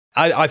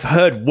 I've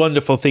heard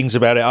wonderful things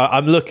about it.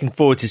 I'm looking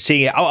forward to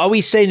seeing it. Are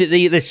we saying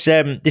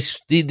that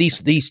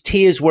these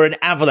tears were an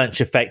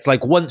avalanche effect?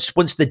 Like once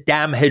the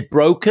dam had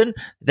broken,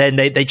 then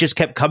they just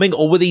kept coming?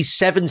 Or were these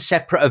 7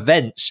 separate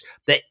events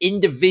that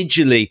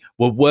individually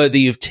were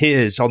worthy of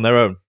tears on their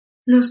own?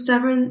 No,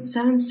 7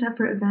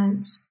 separate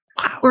events.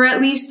 Wow. Or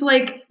at least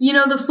like, you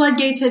know, the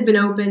floodgates had been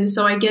opened.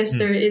 So I guess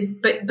there is,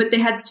 but they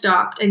had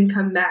stopped and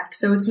come back.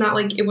 So it's not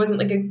like, it wasn't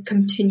like a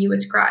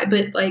continuous cry,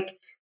 but like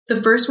the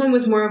first one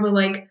was more of a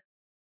like,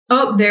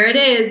 oh, there it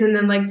is. And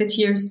then like the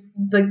tears,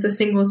 like the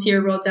single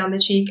tear rolled down the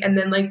cheek. And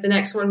then like the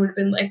next one would have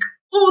been like,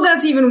 oh,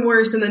 that's even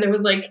worse. And then it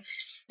was like,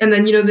 and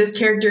then, you know, this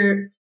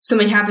character,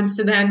 something happens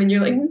to them and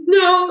you're like,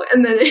 no.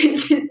 And then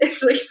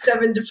it's like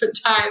 7 different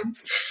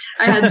times.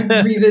 I had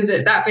to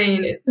revisit that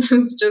pain. It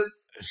was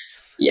just,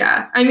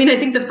 yeah. I mean, I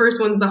think the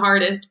first one's the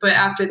hardest, but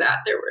after that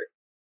there were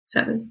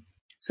 7.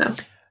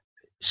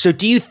 So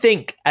do you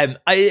think, an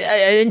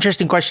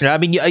interesting question. I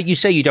mean, you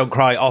say you don't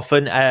cry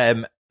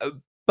often,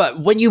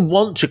 but when you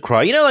want to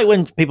cry, you know, like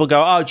when people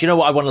go, oh, do you know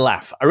what? I want to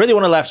laugh. I really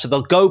want to laugh. So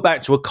they'll go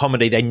back to a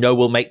comedy they know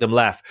will make them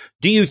laugh.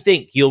 Do you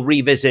think you'll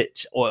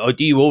revisit or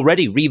do you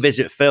already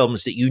revisit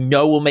films that you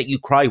know will make you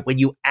cry when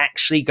you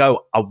actually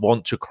go, I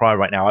want to cry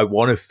right now. I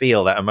want to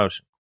feel that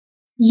emotion?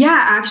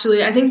 Yeah,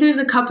 actually, I think there's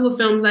a couple of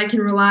films I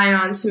can rely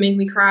on to make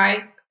me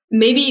cry.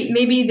 Maybe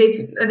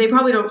they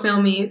probably don't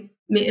fail me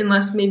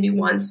unless maybe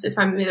once if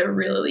I'm in a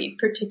really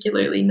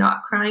particularly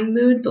not crying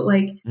mood. But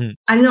like,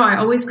 I don't know, I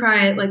always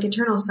cry at like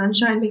Eternal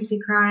Sunshine makes me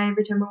cry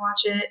every time I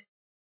watch it.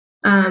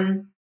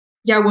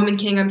 Yeah, Woman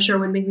King I'm sure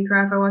would make me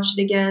cry if I watched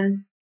it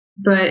again.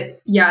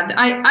 But yeah,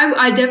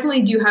 I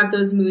definitely do have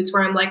those moods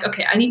where I'm like,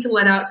 okay, I need to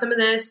let out some of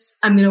this.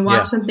 I'm going to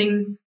watch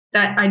something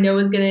that I know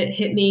is going to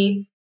hit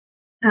me.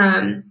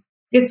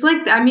 It's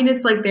like, I mean,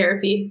 it's like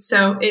therapy.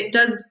 So it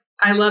does.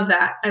 I love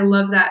that. I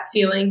love that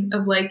feeling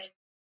of like,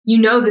 you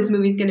know, this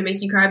movie's going to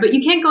make you cry, but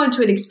you can't go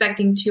into it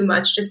expecting too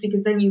much just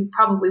because then you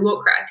probably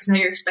will cry because now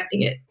you're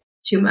expecting it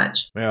too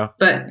much. Yeah.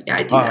 But yeah,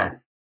 I do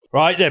that.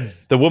 Right then,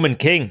 The Woman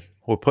King.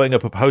 We're putting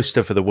up a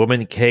poster for The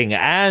Woman King.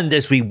 And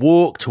as we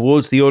walk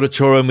towards the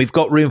auditorium, we've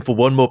got room for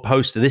one more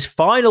poster. This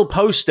final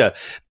poster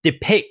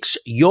depicts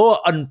your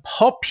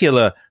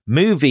unpopular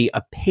movie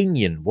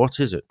opinion. What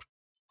is it?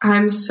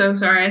 I'm so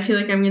sorry. I feel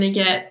like I'm going to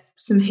get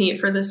some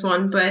hate for this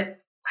one, but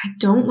I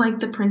don't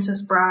like The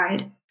Princess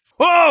Bride.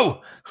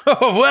 Whoa!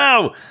 Oh,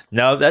 wow!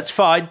 No, that's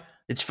fine.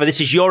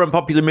 This is your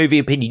unpopular movie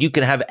opinion. You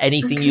can have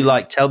anything you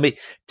like. Tell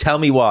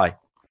me why.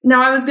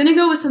 Now, I was going to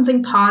go with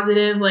something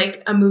positive,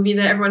 like a movie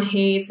that everyone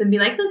hates and be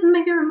like, this is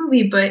my favorite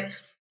movie. But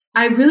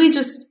I really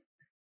just,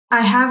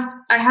 I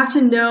have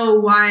to know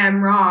why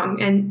I'm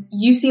wrong. And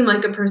you seem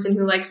like a person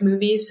who likes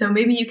movies. So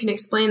maybe you can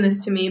explain this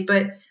to me.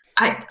 But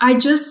I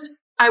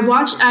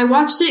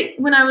watched it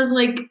when I was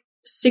like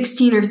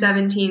 16 or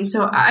 17.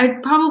 So I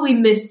probably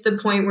missed the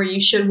point where you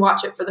should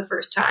watch it for the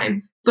first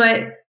time.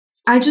 But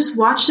I just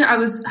watched it. I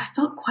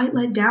felt quite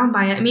let down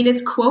by it. I mean,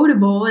 it's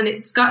quotable and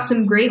it's got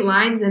some great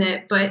lines in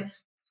it, but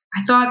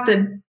I thought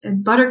that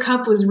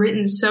Buttercup was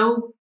written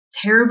so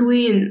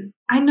terribly. And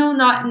I know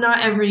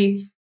not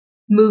every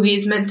movie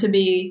is meant to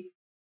be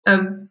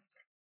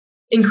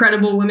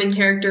incredible women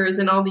characters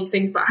and all these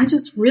things, but I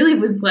just really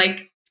was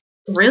like,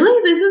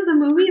 really? This is the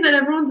movie that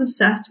everyone's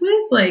obsessed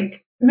with?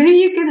 Like, maybe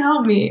you can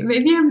help me.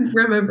 Maybe I'm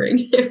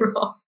remembering it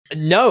wrong.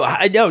 No,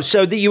 I know.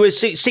 So that you were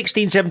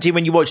 16, 17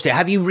 when you watched it.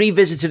 Have you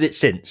revisited it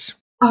since?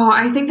 Oh,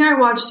 I think I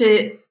watched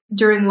it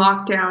during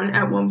lockdown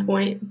at one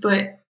point,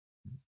 but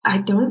I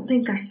don't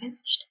think I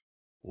finished.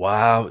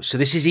 Wow. So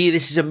this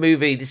is a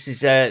movie. This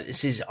is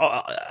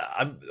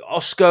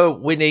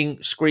Oscar-winning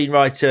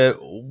screenwriter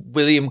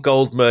William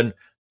Goldman,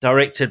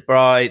 directed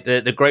by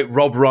the great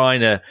Rob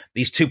Reiner.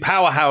 These two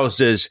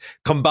powerhouses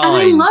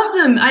combined. And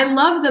I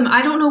love them.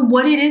 I don't know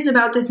what it is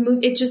about this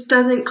movie. It just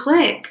doesn't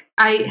click.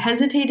 I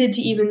hesitated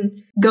to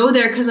even go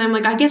there because I'm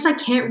like, I guess I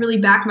can't really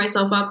back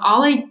myself up.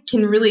 All I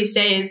can really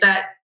say is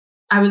that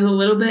I was a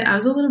little bit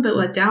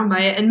let down by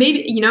it. And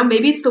maybe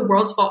it's the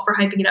world's fault for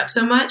hyping it up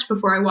so much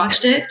before I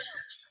watched it.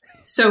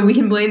 So we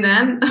can blame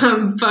them.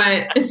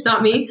 But it's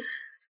not me.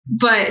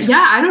 But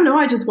yeah, I don't know.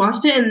 I just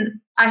watched it and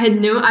I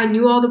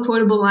knew all the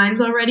quotable lines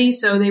already.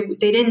 So they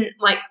didn't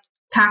like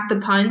pack the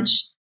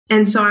punch.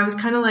 And so I was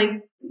kind of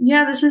like,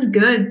 yeah, this is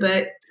good,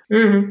 but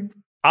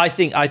I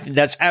think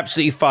that's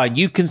absolutely fine.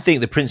 You can think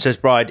The Princess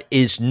Bride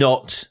is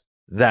not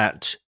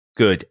that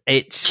good.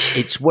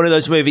 It's one of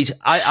those movies.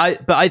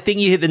 But I think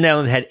you hit the nail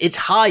on the head. It's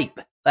hype.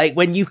 Like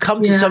when you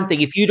come to something,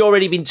 if you'd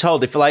already been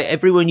told, if like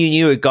everyone you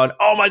knew had gone,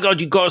 oh my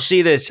God, you got to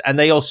see this. And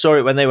they all saw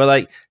it when they were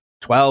like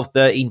 12,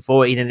 13,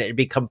 14, and it had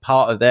become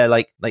part of their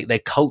like their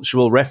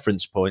cultural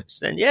reference points,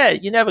 then yeah,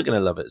 you're never going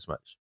to love it as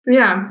much.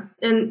 Yeah.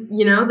 And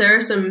there are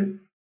some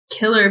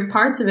killer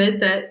parts of it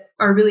that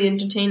are really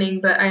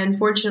entertaining, but I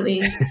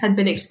unfortunately had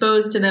been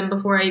exposed to them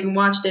before I even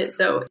watched it.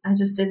 So I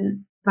just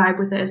didn't vibe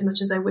with it as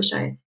much as I wish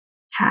I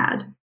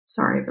had.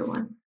 Sorry,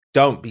 everyone.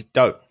 Don't.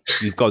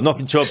 You've got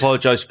nothing to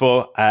apologize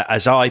for.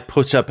 As I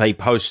put up a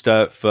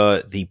poster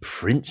for The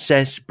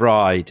Princess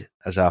Bride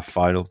as our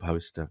final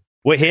poster.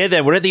 We're here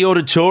then. We're at the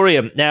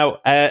auditorium. Now,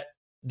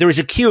 there is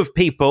a queue of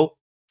people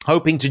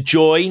hoping to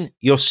join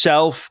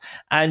yourself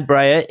and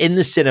Brea in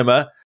the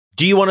cinema.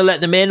 Do you want to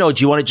let them in, or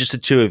do you want it just the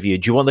two of you?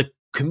 Do you want the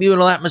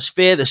communal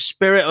atmosphere, the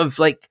spirit of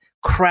like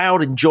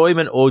crowd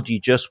enjoyment, or do you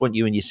just want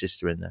you and your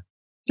sister in there?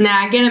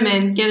 Nah, get them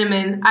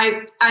in.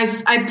 I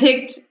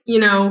picked,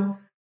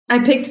 I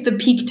picked the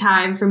peak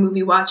time for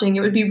movie watching.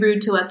 It would be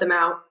rude to let them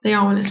out. They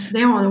all want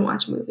to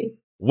watch a movie.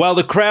 Well,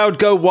 the crowd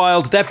go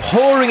wild. They're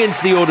pouring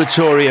into the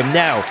auditorium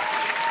now.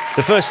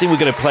 The first thing we're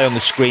going to play on the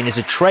screen is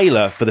a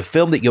trailer for the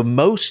film that you're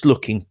most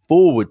looking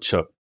forward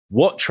to.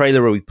 What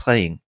trailer are we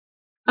playing?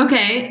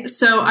 Okay,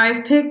 so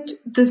I've picked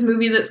this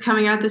movie that's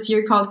coming out this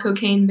year called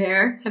Cocaine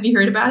Bear. Have you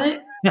heard about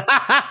it?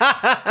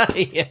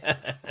 Yeah.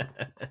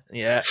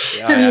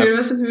 Have you heard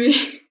about this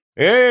movie?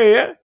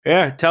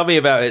 Yeah. Tell me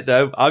about it,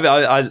 though.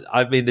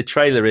 I mean, the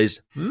trailer is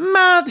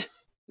mad.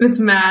 It's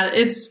mad.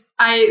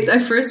 I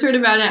first heard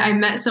about it. I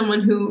met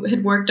someone who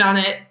had worked on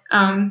it.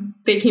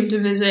 They came to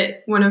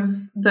visit one of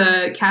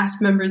the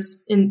cast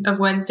members of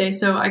Wednesday,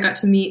 so I got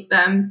to meet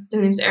them.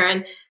 Their name's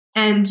Erin,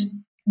 and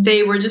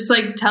they were just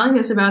like telling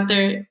us about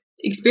their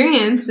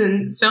experience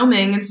and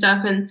filming and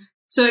stuff, and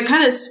so it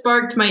kind of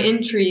sparked my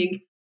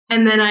intrigue.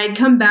 And then I'd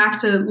come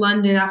back to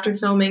London after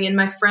filming, and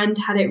my friend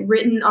had it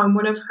written on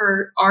one of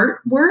her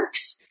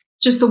artworks,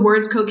 just the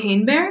words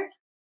Cocaine Bear.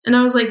 And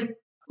I was like,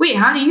 wait,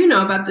 how do you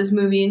know about this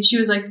movie? And she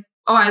was like,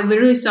 oh, I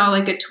literally saw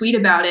like a tweet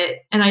about it,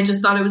 and I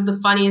just thought it was the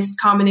funniest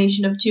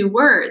combination of two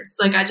words.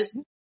 Like, I just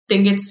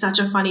think it's such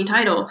a funny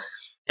title.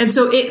 And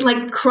so it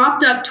like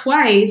cropped up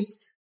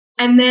twice.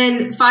 And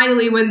then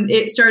finally when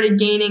it started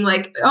gaining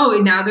like, oh,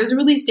 now there's a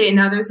release date,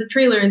 now there's a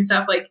trailer and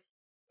stuff, like,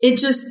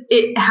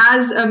 it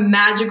has a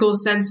magical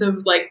sense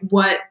of like,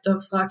 what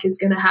the fuck is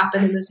going to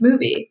happen in this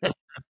movie?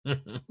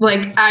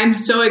 Like, I'm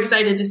so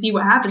excited to see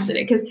what happens in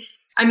it. Cause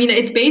I mean,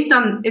 it's based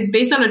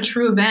on a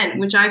true event,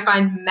 which I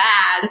find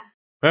mad.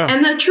 Yeah.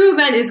 And the true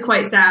event is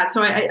quite sad.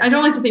 So I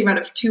don't like to think about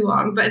it for too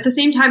long, but at the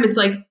same time, it's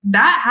like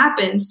that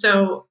happened.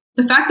 So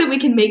the fact that we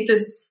can make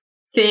this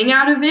thing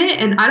out of it,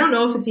 and I don't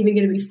know if it's even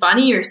going to be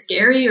funny or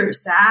scary or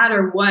sad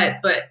or what,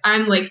 but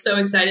I'm like so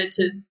excited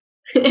to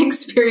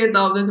experience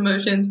all of those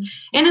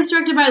emotions. And it's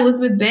directed by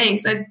Elizabeth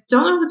Banks. I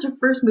don't know if it's her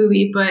first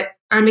movie, but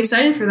I'm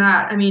excited for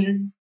that. I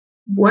mean,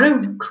 what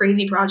a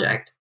crazy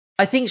project.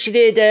 I think she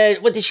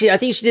did, what did she, I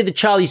think she did the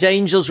Charlie's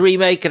Angels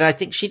remake, and I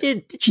think she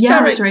did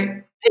that's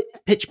right.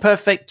 Pitch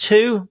Perfect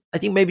 2. I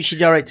think maybe she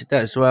directed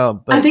that as well.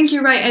 But I think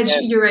you're right. And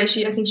you're right.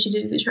 I think she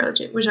did the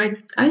Charlie, which I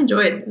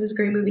enjoyed. It was a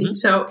great movie. Mm-hmm.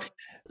 So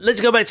let's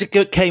go back to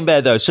Cocaine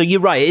Bear, though. So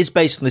you're right. It is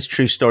based on this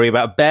true story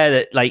about a bear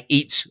that like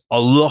eats a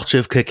lot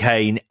of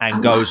cocaine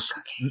and goes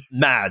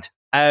mad.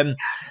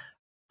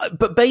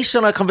 But based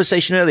on our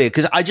conversation earlier,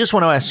 because I just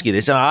want to ask you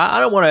this, and I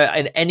don't want to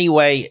in any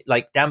way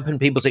like dampen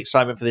people's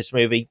excitement for this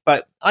movie,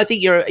 but I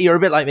think you're a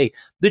bit like me.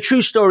 The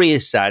true story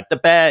is sad. The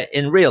bear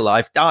in real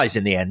life dies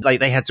in the end. Like,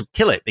 they had to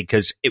kill it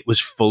because it was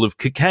full of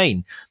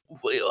cocaine.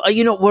 Are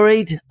you not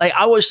worried? Like,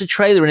 I watched the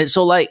trailer and it's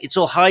all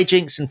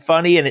hijinks and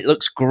funny, and it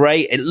looks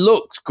great.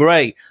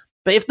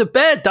 But if the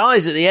bear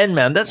dies at the end,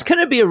 man, that's going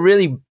to be a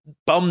really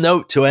bum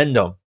note to end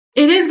on.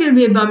 It is going to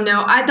be a bum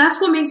note.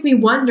 That's what makes me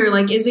wonder,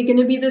 like, is it going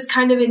to be this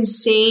kind of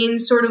insane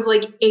sort of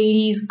like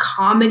 80s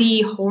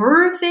comedy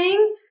horror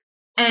thing?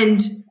 And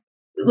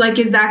like,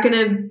 is that going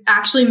to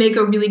actually make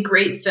a really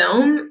great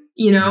film?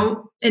 You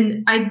know?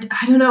 And I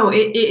don't know.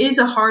 It is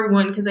a hard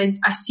one, because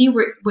I see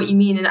what you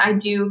mean. And I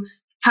do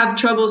have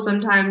trouble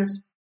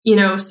sometimes, you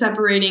know,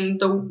 separating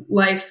the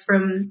life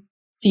from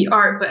the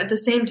art, but at the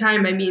same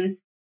time, I mean,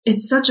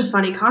 it's such a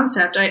funny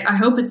concept. I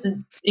hope it's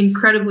an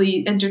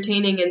incredibly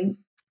entertaining and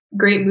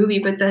great movie,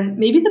 but then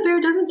maybe the bear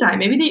doesn't die.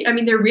 Maybe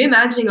they're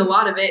reimagining a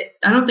lot of it.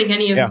 I don't think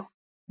any of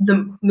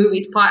the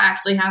movie's plot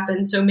actually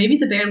happens, so maybe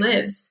the bear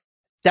lives.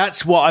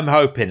 That's what I'm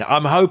hoping.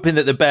 I'm hoping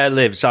that the bear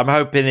lives. I'm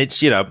hoping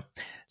it's,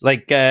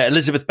 like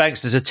Elizabeth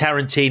Banks does a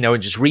Tarantino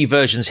and just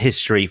reversions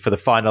history for the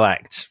final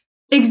act.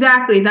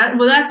 Exactly.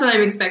 That's what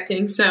I'm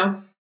expecting,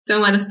 so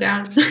don't let us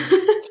down.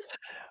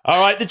 All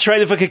right, the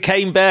trailer for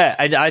Cocaine Bear.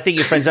 And I think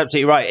your friend's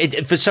absolutely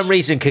right. For some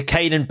reason,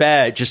 Cocaine and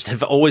Bear just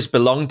have always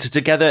belonged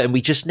together, and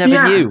we just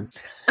never knew.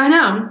 I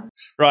know.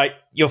 Right,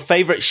 your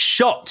favorite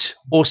shot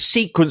or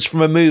sequence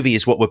from a movie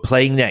is what we're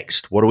playing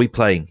next. What are we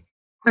playing?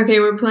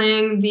 Okay, we're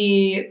playing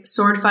the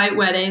sword fight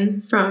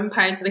wedding from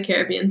Pirates of the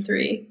Caribbean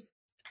 3.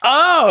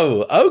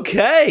 Oh,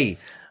 okay.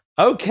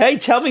 Okay,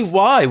 tell me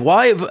why.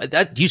 Why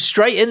you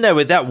straight in there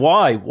with that?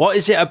 Why? What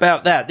is it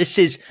about that?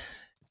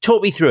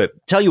 Talk me through it.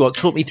 Tell you what,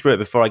 talk me through it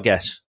before I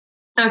guess.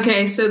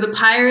 Okay, so the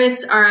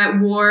pirates are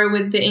at war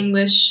with the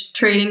English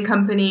trading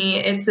company.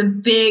 It's a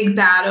big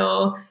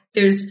battle.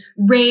 There's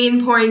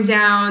rain pouring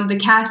down. The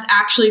cast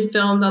actually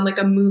filmed on like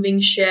a moving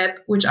ship,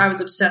 which I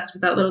was obsessed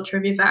with that little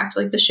trivia fact.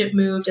 Like the ship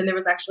moved and there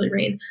was actually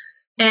rain.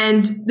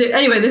 And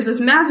anyway, there's this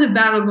massive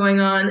battle going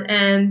on,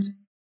 and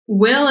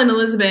Will and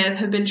Elizabeth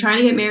have been trying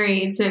to get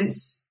married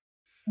since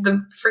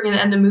the freaking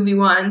end of movie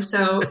 1.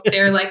 So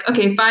they're like,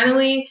 okay,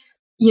 finally,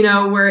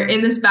 we're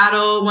in this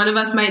battle. One of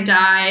us might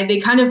die. They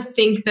kind of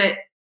think that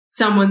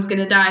someone's going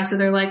to die. So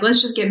they're like,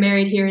 let's just get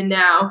married here and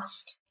now.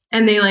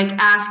 And they like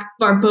ask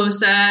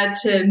Barbossa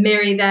to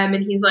marry them.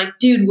 And he's like,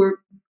 dude, we're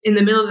in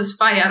the middle of this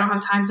fight. I don't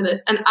have time for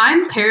this. And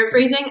I'm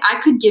paraphrasing. I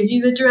could give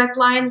you the direct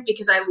lines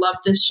because I love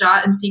this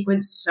shot and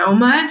sequence so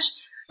much,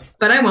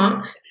 but I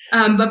won't.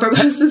 But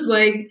Barbossa's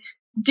like,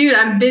 dude,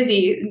 I'm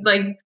busy.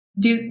 Like,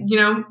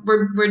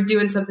 we're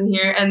doing something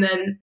here. And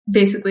then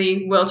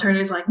basically Will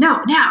Turner's like,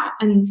 no, now.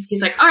 And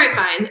he's like, all right,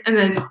 fine. And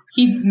then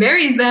he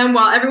marries them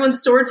while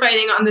everyone's sword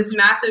fighting on this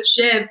massive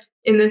ship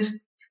in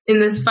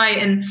this fight.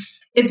 And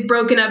it's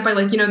broken up by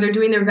like, they're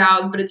doing their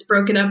vows, but it's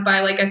broken up by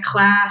like a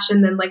clash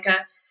and then like a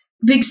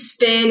big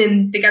spin,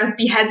 and they got to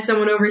behead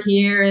someone over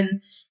here.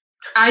 And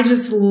I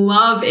just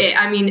love it.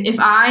 I mean, if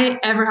I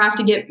ever have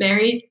to get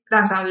married,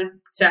 that sounded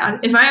sad.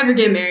 If I ever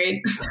get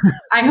married,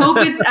 I hope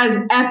it's as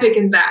epic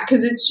as that,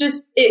 because it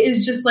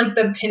is just like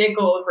the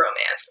pinnacle of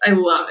romance. I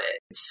love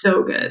it. It's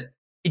so good.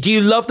 Do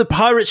you love the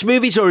Pirates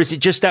movies, or is it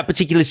just that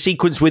particular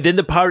sequence within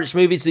the Pirates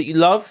movies that you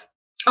love?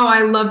 Oh,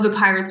 I love the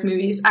Pirates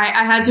movies.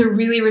 I had to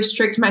really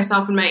restrict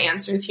myself in my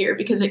answers here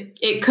because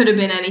it could have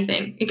been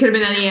anything. It could have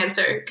been any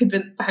answer. It could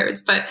have been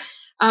Pirates. But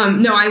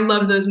no, I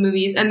love those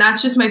movies. And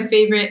that's just my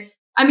favorite.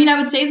 I mean, I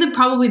would say that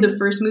probably the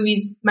first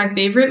movie's my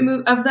favorite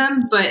of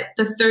them, but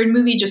the third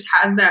movie just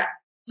has that,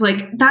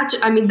 like, that,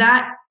 I mean,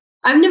 that,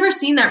 I've never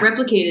seen that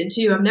replicated,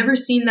 too. I've never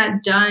seen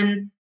that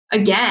done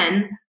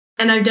again,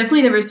 and I've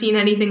definitely never seen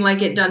anything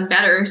like it done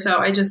better,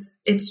 so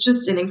it's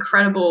just an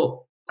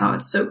incredible,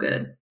 it's so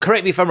good.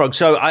 Correct me if I'm wrong.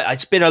 So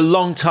it's been a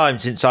long time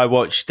since I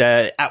watched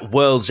At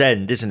World's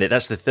End, isn't it?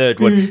 That's the third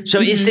one. Mm-hmm. So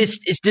is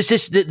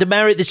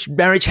this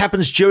marriage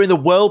happens during the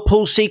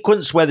whirlpool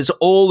sequence where there's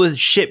all the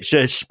ships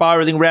are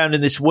spiraling around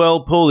in this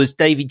whirlpool? There's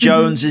Davy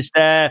Jones is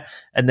there,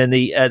 and then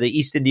the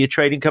East India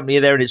Trading Company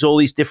are there, and it's all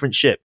these different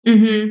ships.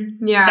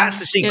 Mm-hmm. Yeah, that's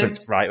the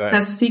sequence, right?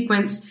 That's the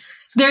sequence.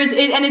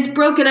 And it's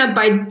broken up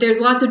by,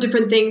 there's lots of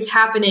different things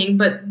happening,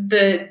 but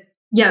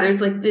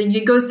there's like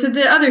it goes to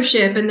the other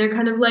ship and they're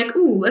kind of like,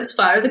 ooh, let's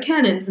fire the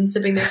cannons and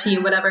sipping their tea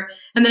and whatever.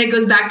 And then it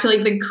goes back to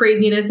like the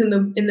craziness in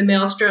the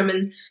maelstrom,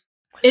 and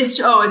it's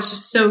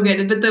just so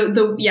good. But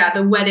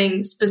the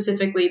wedding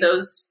specifically,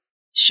 those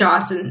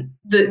shots and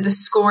the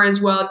score as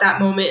well at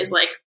that moment is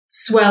like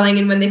swelling.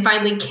 And when they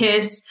finally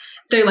kiss,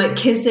 they're like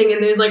kissing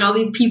and there's like all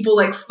these people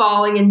like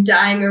falling and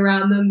dying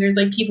around them. There's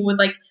like people with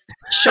like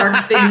shark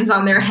fins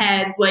on their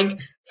heads, like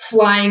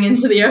flying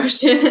into the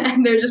ocean,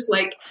 and they're just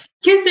like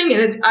kissing,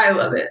 and I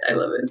love it.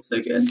 It's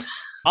so good.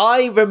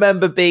 I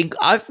remember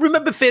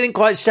feeling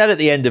quite sad at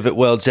the end of At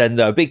World's End,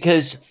 though,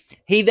 because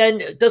he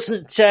then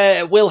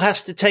Will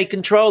has to take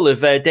control of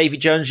Davy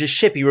Jones's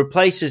ship. He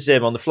replaces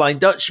him on the Flying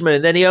Dutchman,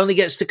 and then he only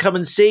gets to come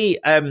and see,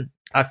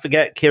 I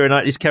forget Keira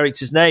Knightley's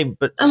character's name,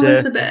 but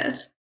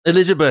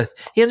Elizabeth.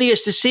 He only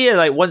gets to see her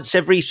like once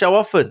every so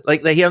often.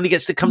 Like he only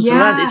gets to come to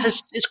land.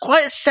 It's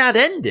quite a sad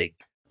ending.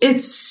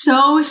 It's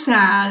so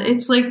sad.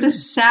 It's like the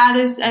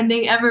saddest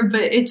ending ever, but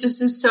it just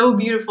is so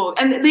beautiful.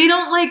 And they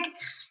don't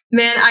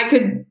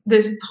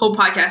this whole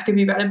podcast could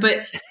be about it, but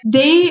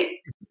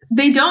they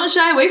don't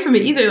shy away from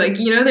it either. Like,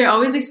 they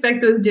always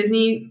expect those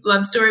Disney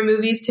love story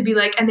movies to be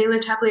like, and they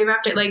lived happily ever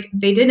after. Like,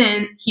 they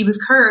didn't. He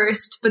was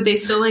cursed, but they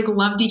still like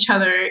loved each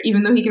other,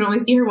 even though he can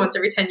only see her once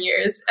every 10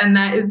 years. And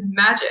that is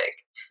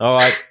magic. All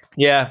right.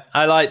 Yeah,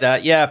 I like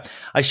that. Yeah,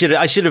 I should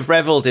have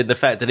reveled in the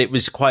fact that it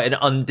was quite an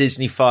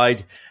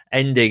un-Disney-fied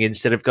ending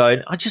instead of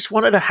going, I just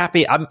wanted a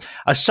happy. I'm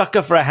a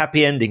sucker for a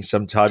happy ending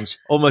sometimes,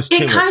 almost too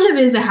much. It kind of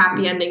is a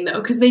happy ending though,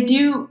 because they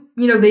do,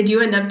 they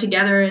do end up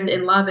together and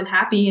in love and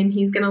happy, and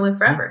he's going to live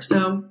forever.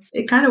 So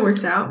it kind of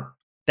works out.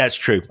 That's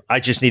true. I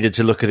just needed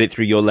to look at it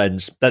through your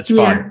lens. That's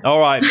fine. All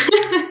right.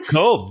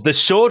 Cool. The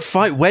sword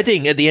fight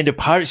wedding at the end of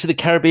Pirates of the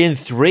Caribbean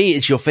 3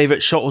 is your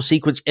favorite shot or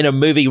sequence in a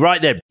movie.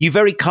 Right then, you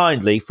very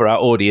kindly, for our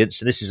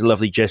audience, and this is a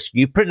lovely gesture,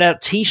 you've printed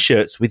out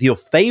T-shirts with your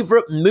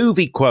favorite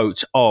movie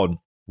quote on.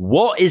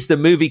 What is the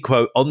movie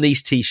quote on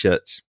these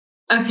T-shirts?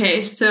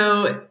 Okay,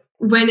 so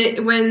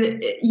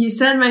when you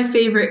said my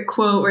favorite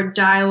quote or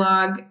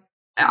dialogue,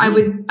 I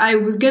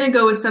was going to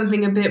go with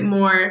something a bit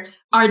more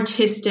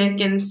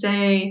artistic and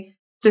say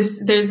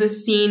this. There's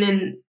this scene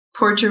in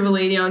Portrait of a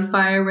Lady on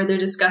Fire where they're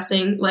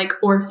discussing like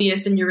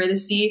Orpheus and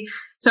Eurydice.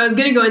 So I was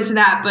going to go into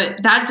that,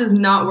 but that does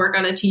not work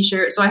on a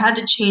T-shirt. So I had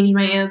to change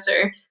my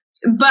answer,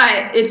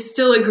 but it's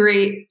still a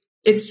great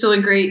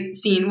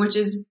scene, which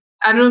is,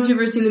 I don't know if you've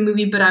ever seen the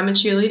movie, but I'm a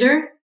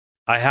Cheerleader.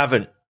 I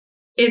haven't.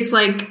 It's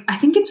like, I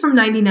think it's from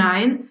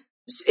 99.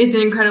 It's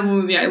an incredible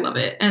movie. I love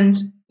it. And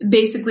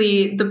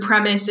basically the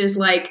premise is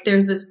like,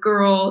 there's this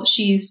girl,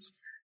 she's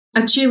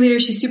a cheerleader.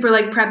 She's super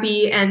like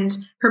preppy, and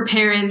her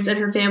parents and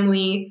her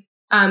family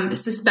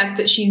suspect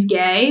that she's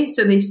gay,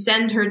 so they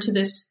send her to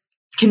this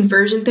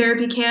conversion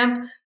therapy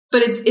camp.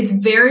 But it's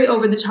very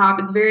over the top.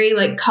 It's very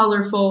like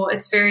colorful.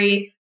 It's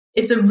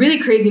a really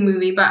crazy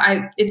movie, but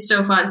it's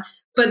so fun.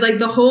 But like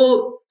the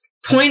whole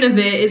point of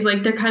it is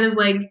like they're kind of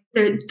like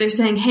they're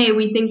saying, hey,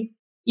 we think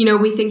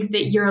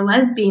that you're a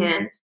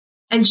lesbian,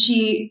 and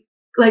she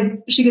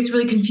gets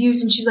really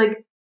confused, and she's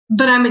like,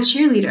 but I'm a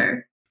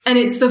cheerleader. And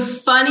it's the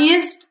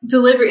funniest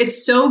delivery.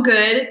 It's so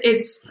good.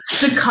 It's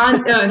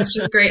it's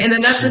just great. And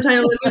then that's the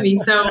title of the movie.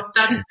 So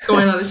that's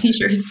going on the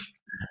T-shirts.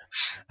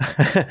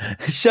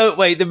 So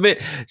wait,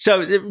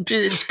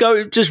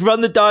 just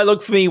run the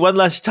dialogue for me one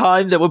last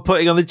time that we're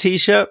putting on the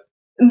T-shirt.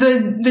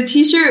 The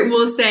T-shirt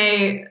will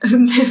say,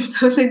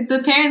 so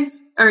the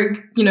parents are,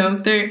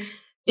 they're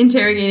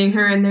interrogating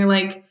her, and they're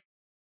like,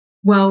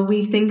 well,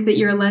 we think that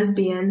you're a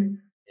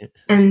lesbian.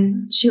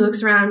 And she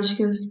looks around and she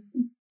goes,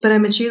 but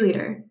I'm a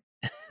cheerleader.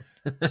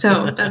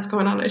 So that's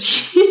going on a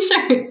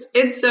T-shirt.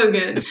 It's so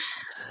good.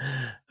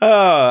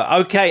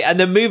 Oh, okay. And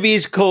the movie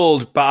is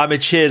called But I'm a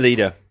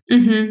Cheerleader.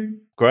 Mm-hmm.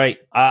 Great.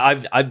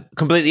 I'm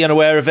completely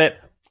unaware of it.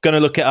 Going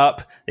to look it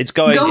up. It's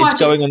going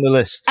on the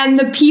list. And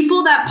the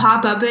people that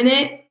pop up in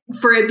it,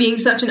 for it being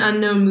such an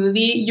unknown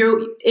movie,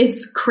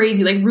 it's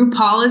crazy. Like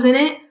RuPaul is in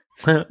it.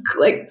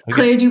 Like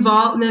Clea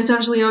Duvall,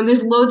 Natasha Lyonne.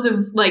 There's loads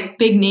of like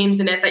big names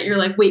in it that you're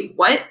like, wait,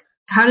 what?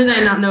 How did I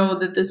not know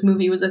that this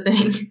movie was a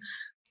thing?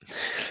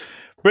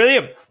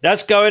 Brilliant.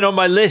 That's going on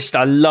my list.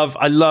 I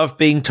love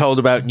being told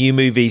about new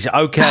movies.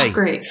 Okay. Oh,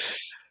 great.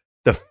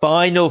 The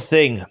final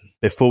thing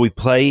before we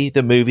play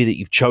the movie that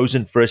you've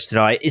chosen for us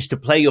tonight is to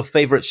play your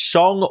favorite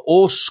song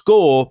or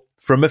score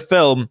from a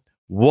film.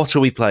 What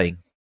are we playing?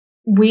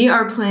 We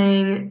are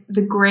playing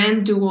the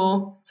Grand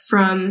Duel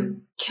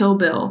from Kill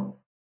Bill,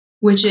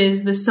 which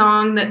is the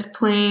song that's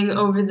playing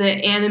over the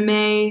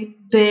anime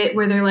bit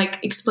where they're like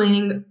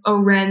explaining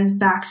O-Ren's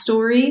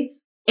backstory.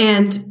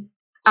 And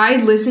I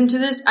listen to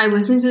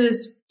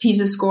this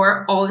piece of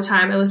score all the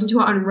time. I listen to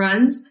it on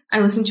runs. I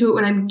listen to it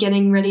when I'm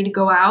getting ready to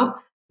go out.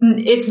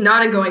 It's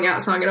not a going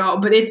out song at all,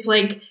 but it's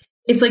like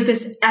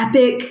this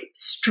epic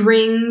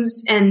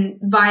strings and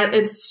violin.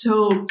 It's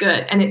so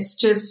good. And it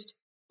starts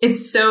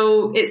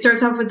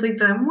off with like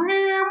the,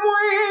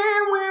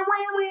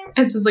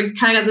 it's just like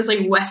kind of got this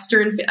like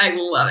Western, I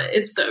love it.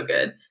 It's so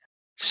good.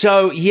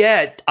 So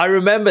yeah, I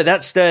remember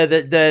that's the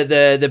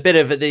bit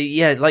of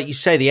the like you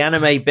say, the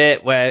anime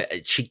bit where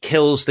she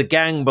kills the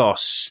gang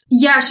boss.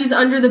 Yeah, she's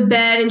under the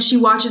bed and she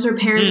watches her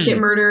parents get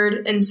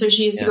murdered, and so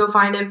she has to go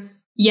find him.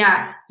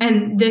 Yeah,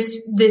 and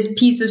this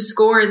piece of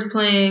score is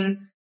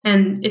playing,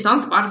 and it's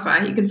on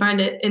Spotify. You can find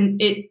it,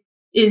 and it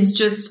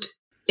just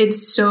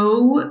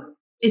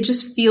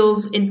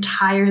feels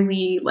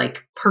entirely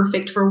like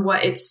perfect for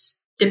what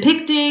it's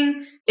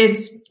depicting.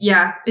 It's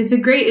a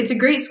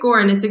great score,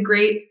 and it's a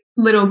great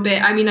little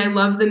bit. I mean, I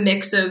love the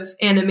mix of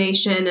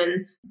animation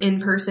and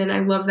in person. I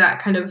love that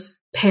kind of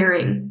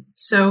pairing.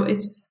 So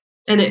it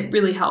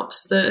really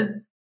helps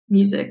the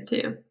music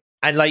too.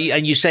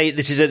 And you say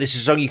this is a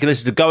song you can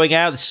listen to going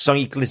out. This is a song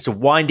you can listen to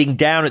winding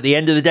down at the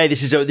end of the day.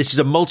 This is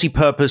a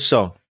multi-purpose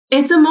song.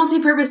 It's a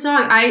multi-purpose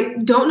song. I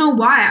don't know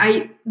why.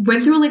 I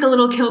went through like a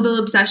little Kill Bill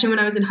obsession when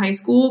I was in high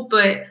school,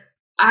 but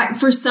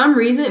for some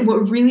reason,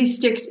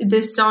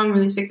 this song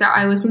really sticks out.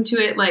 I listen to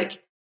it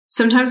like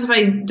sometimes if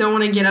I don't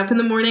want to get up in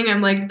the morning,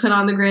 I'm like, put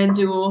on the Grand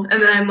Duel,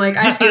 and then I'm like,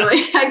 I feel like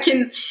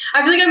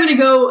I'm going to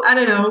go, I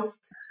don't know,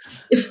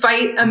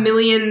 fight a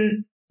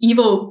million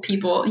evil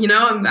people,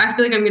 I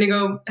feel like I'm going to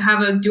go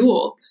have a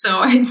duel. So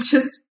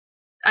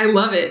I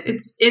love it.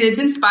 It's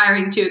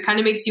inspiring too. It kind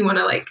of makes you want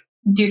to like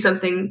do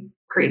something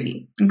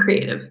crazy and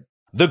creative.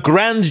 The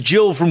Grand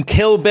Duel from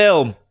Kill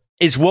Bill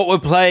is what we're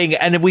playing,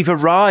 and we've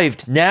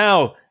arrived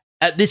now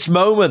at this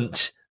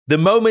moment. The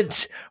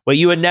moment where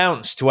you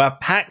announce to our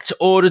packed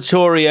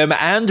auditorium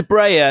and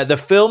Brea the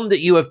film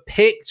that you have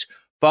picked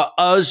for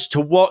us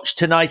to watch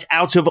tonight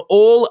out of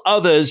all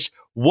others.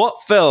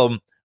 What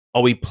film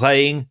are we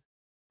playing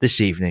this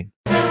evening.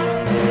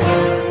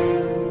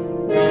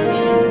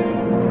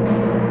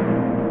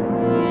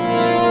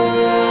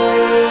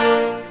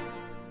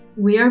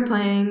 We are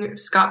playing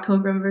Scott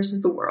Pilgrim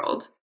versus the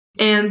World.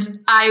 And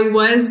I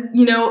was,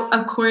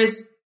 of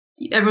course,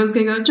 everyone's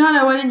going to go,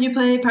 Johnna, why didn't you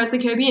play Pirates of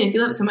the Caribbean if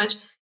you love it so much?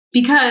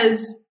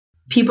 Because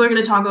people are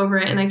going to talk over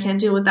it, and I can't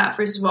deal with that,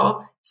 first of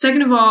all.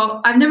 Second of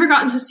all, I've never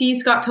gotten to see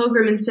Scott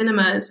Pilgrim in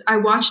cinemas. I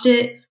watched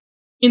it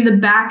in the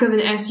back of an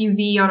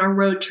SUV on a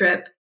road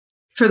trip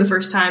for the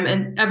first time.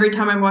 And every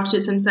time I've watched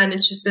it since then,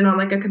 it's just been on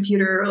like a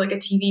computer or like a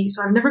TV.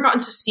 So I've never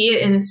gotten to see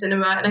it in a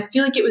cinema. And I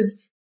feel like it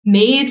was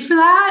made for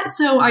that.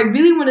 So I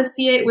really want to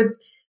see it with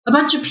a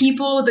bunch of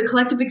people, the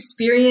collective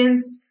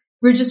experience.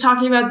 We're just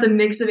talking about the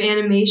mix of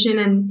animation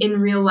and in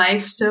real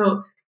life.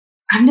 So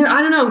I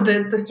don't know,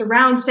 the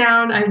surround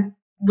sound, I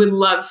would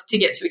love to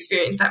get to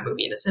experience that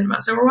movie in a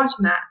cinema. So we're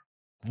watching that.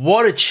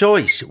 What a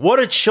choice. What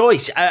a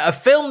choice. A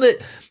film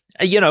that,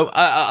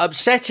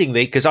 upsettingly,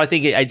 because I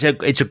think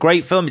it's a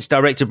great film. It's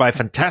directed by a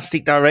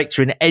fantastic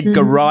director in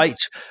Edgar Wright,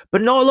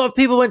 but not a lot of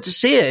people went to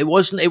see it. It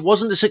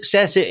wasn't a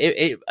success.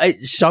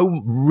 It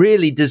so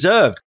really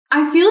deserved.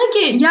 I feel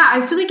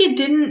like it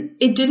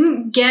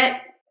didn't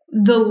get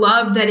the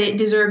love that it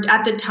deserved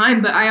at the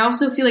time, but I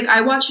also feel like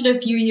I watched it a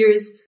few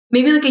years,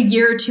 maybe like a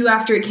year or two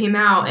after it came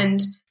out,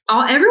 and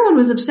everyone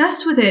was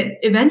obsessed with it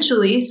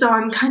eventually. So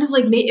I'm kind of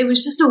like, it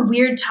was just a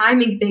weird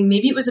timing thing.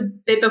 Maybe it was a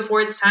bit before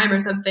its time or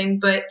something,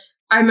 but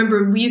I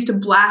remember we used to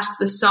blast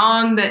the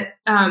song that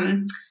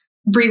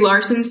Brie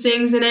Larson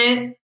sings in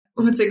it.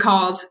 What's it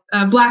called?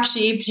 Black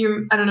Sheep.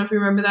 I don't know if you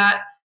remember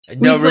that.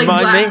 We used to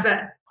blast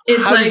that.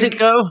 It's How does it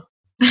go?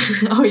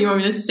 Oh, you want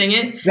me to sing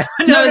it?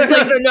 No.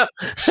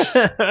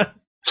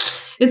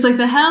 It's like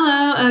the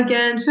hello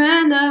again,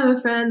 friend of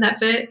a friend, that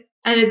bit.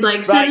 And it's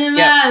like, sending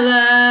my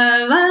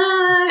love,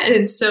 and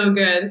it's so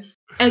good.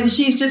 And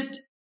she's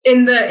just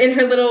in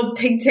her little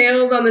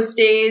pigtails on the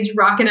stage,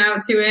 rocking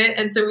out to it.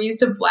 And so we used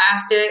to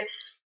blast it.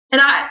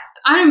 And I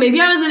don't know,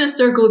 maybe I was in a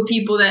circle of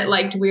people that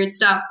liked weird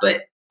stuff, but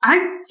I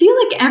feel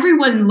like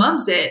everyone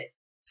loves it.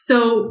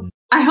 So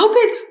I hope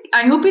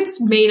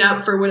it's made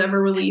up for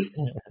whatever release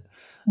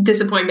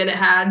disappointment it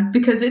had,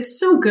 because it's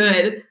so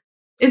good.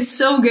 It's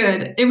so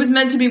good. It was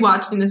meant to be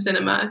watched in the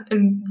cinema.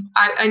 And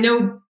I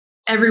know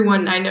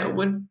everyone I know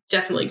would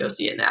definitely go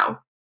see it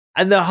now.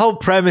 And the whole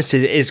premise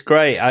is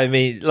great. I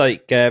mean,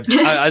 like, I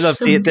love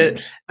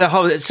the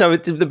whole, so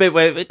the bit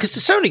where, because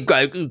there's so many,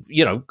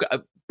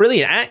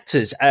 brilliant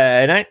actors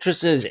and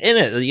actresses in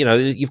it.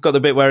 You've got the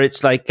bit where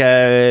it's like,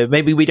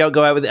 maybe we don't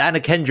go out with Anna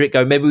Kendrick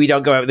maybe we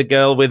don't go out with a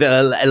girl with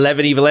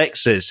 11 evil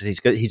exes.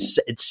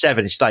 It's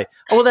 7. It's like,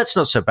 oh, well, that's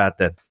not so bad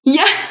then.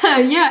 Yeah.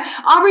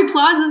 Aubrey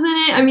Plaza's in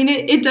it. I mean,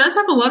 it does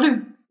have a lot of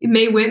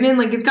Mae Whitman.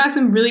 Like, it's got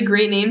some really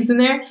great names in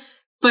there.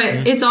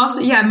 But it's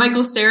also,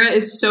 Michael Cera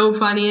is so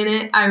funny in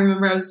it. I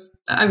remember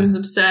I was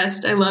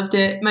obsessed. I loved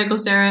it. Michael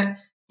Cera,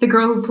 the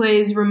girl who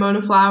plays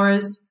Ramona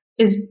Flowers,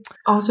 is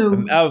also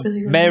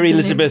really Mary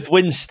Elizabeth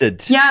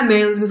Winstead. Yeah,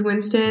 Mary Elizabeth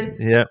Winstead.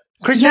 Yeah.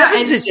 Chris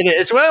Evans is in it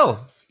as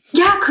well.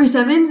 Yeah, Chris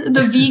Evans.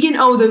 The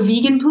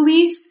vegan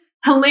police.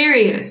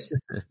 Hilarious.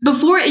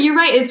 You're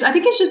right. I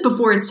think it's just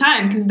before its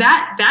time, because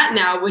that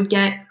now would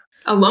get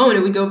alone.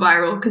 It would go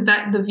viral because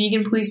the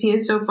vegan police scene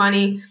is so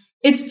funny.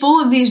 It's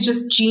full of these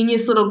just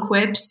genius little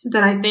quips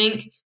that I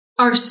think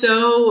are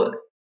so,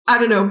 I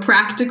don't know,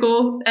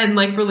 practical and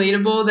like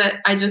relatable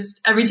that I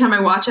just, every time I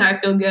watch it, I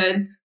feel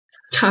good.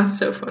 God, it's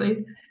so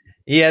funny.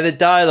 Yeah, the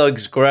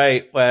dialogue's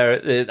great,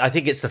 where I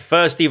think it's the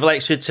first evil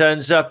extra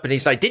turns up and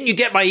he's like, didn't you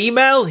get my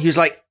email? He was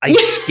like, I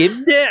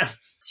skimmed it.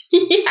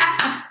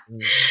 Yeah.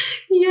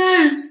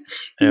 Yes.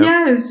 Yep.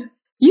 Yes.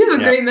 You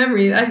have a great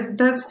memory.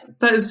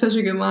 That is such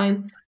a good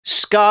line.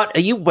 Scott,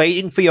 are you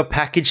waiting for your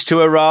package to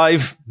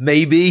arrive?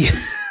 Maybe.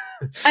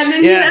 And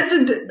then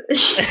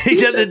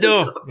he's at the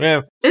door.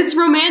 Yeah. It's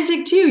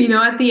romantic too,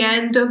 at the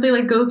end, don't they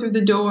like go through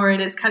the door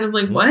and it's kind of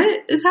like, what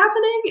is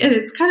happening? And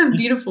it's kind of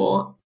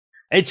beautiful.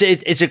 It's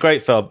a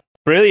great film.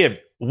 Brilliant.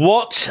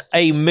 What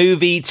a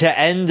movie to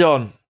end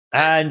on.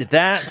 And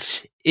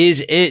that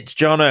is it,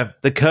 Johnna.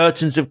 The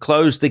curtains have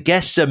closed. The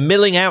guests are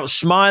milling out,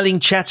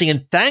 smiling, chatting,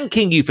 and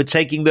thanking you for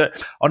taking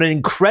on an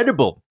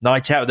incredible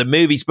night out of the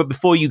movies. But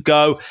before you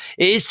go,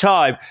 it is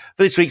time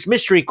for this week's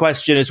mystery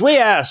question as we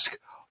ask,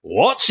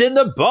 what's in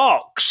the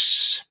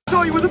box?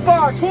 Saw you with the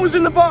box. What was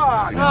in the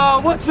box? Oh,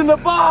 what's in the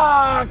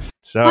box?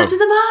 So, what's in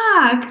the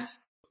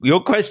box?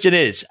 Your question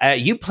is,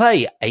 you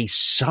play a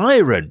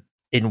siren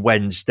in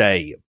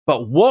Wednesday,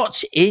 but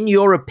what, in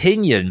your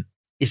opinion,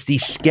 is the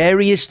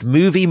scariest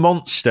movie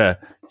monster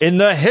in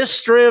the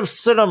history of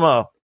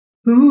cinema?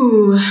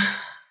 Ooh.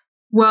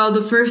 Well,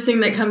 the first thing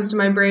that comes to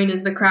my brain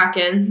is the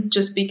Kraken,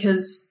 just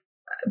because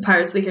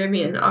Pirates of the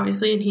Caribbean,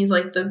 obviously, and he's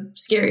like the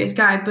scariest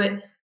guy. But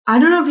I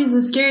don't know if he's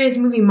the scariest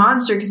movie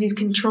monster because he's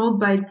controlled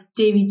by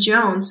Davy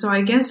Jones. So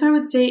I guess I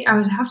would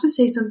have to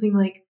say something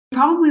like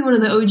probably one of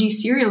the OG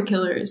serial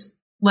killers,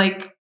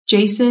 like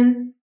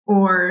Jason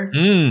or...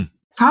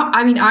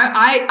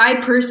 I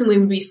personally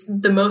would be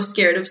the most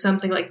scared of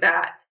something like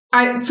that.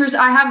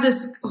 I have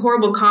this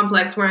horrible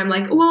complex where I'm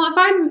like, well, if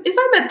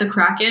I met the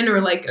Kraken or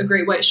like a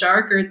great white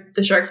shark or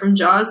the shark from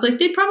Jaws, like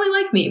they'd probably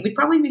like me. We'd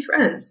probably be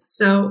friends.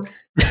 So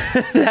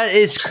that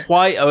is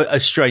quite a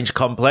strange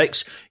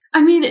complex.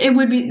 I mean, it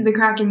would be the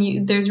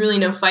Kraken. There's really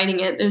no fighting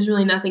it. There's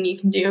really nothing you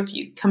can do if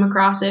you come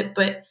across it.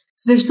 But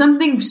there's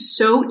something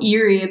so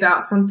eerie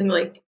about something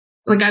like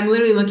I'm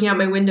literally looking out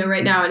my window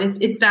right now, and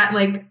it's that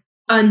like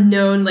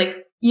unknown,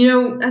 like. You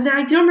know,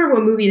 I don't remember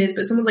what movie it is,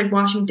 but someone's like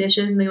washing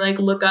dishes and they like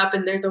look up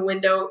and there's a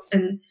window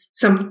and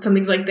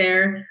something's like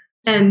there.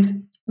 And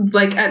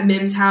like at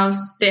Mim's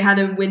house, they had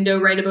a window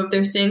right above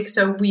their sink.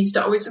 So we used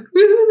to always just open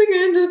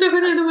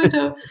the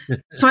window.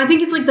 So I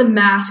think it's like the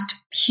masked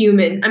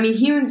human. I mean,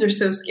 humans are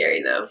so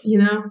scary though, you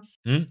know?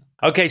 Mm.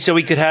 Okay, so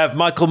we could have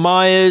Michael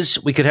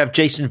Myers, we could have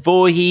Jason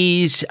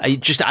Voorhees,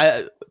 just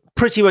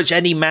pretty much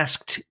any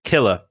masked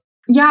killer.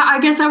 Yeah, I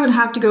guess I would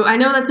have to go. I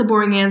know that's a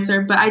boring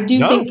answer, but I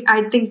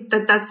think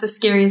that that's the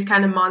scariest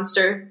kind of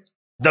monster.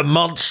 The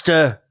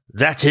monster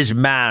that is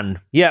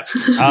man. Yep.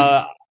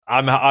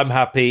 I'm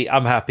happy.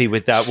 I'm happy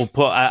with that. We'll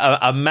put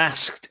a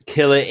masked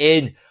killer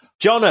in.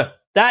 Johnna,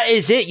 that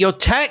is it. Your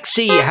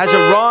taxi has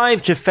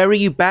arrived to ferry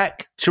you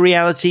back to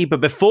reality.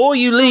 But before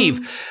you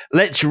leave,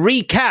 let's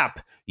recap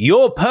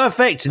your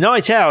perfect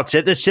night out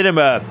at the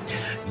cinema.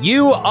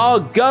 You are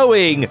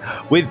going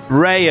with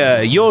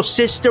Brea, your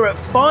sister, at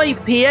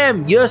 5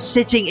 p.m. You're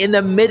sitting in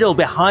the middle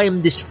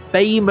behind this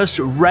famous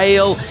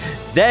rail.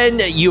 Then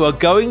you are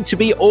going to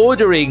be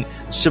ordering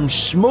some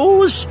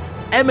s'mores,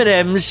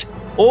 M&Ms,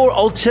 or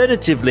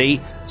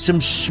alternatively, some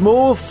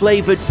s'more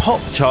flavored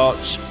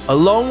Pop-Tarts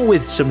along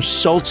with some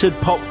salted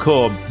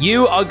popcorn.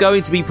 You are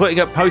going to be putting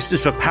up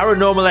posters for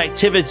Paranormal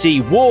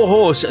Activity,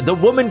 Warhorse, The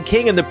Woman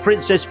King and the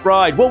Princess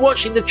Bride. We're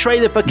watching the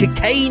trailer for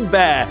Cocaine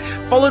Bear,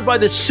 followed by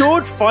the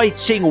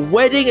sword-fighting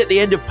wedding at the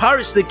end of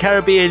Pirates of the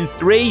Caribbean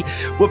 3.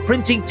 We're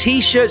printing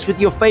t-shirts with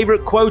your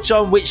favorite quote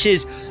on, which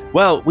is,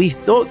 well, we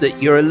thought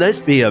that you're a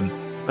lesbian,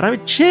 but I'm a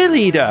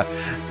cheerleader.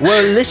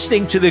 We're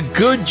listening to The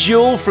Good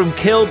Jewel from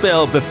Kill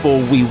Bill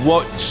before we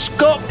watch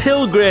Scott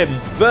Pilgrim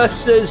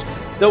versus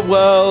the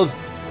World.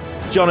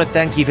 Johnna,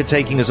 thank you for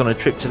taking us on a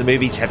trip to the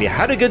movies. Have you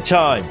had a good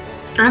time?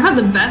 I've had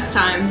the best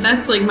time.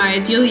 That's like my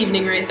ideal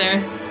evening right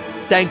there.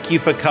 Thank you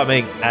for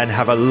coming and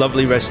have a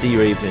lovely rest of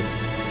your evening.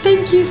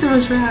 Thank you so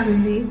much for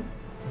having me.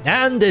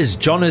 And as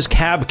Johnna's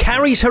cab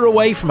carries her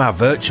away from our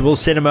virtual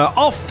cinema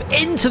off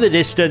into the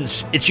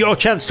distance, it's your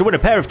chance to win a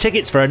pair of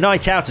tickets for a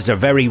night out at a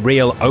very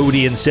real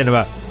Odeon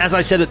cinema. As I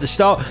said at the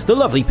start, the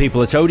lovely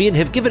people at Odeon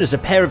have given us a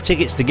pair of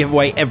tickets to give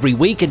away every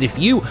week, and if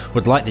you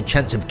would like the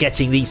chance of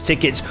getting these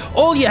tickets,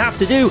 all you have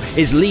to do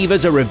is leave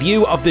us a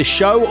review of the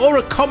show or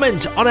a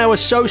comment on our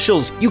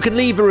socials. You can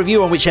leave a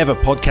review on whichever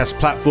podcast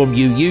platform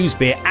you use,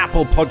 be it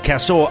Apple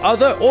Podcasts or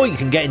other, or you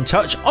can get in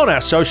touch on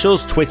our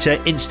socials, Twitter,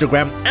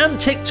 Instagram, and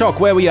TikTok,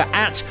 where we are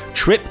at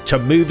Trip to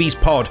Movies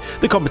Pod.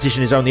 The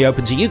competition is only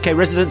open to UK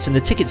residents and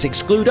the tickets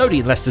exclude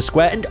Odeon Leicester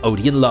Square and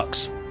Odeon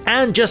Lux.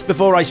 And just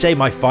before I say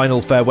my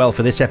final farewell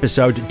for this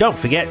episode, don't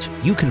forget,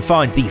 you can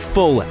find the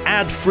full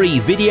ad-free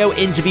video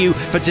interview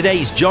for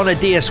today's Johnna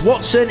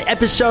Dias-Watson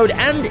episode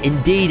and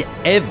indeed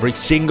every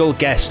single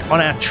guest on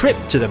our Trip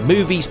to the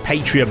Movies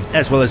Patreon,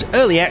 as well as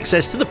early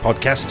access to the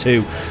podcast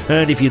too.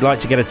 And if you'd like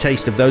to get a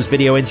taste of those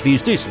video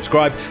interviews, do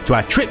subscribe to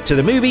our Trip to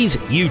the Movies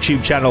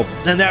YouTube channel.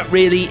 And that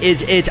really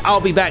is it.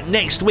 I'll be back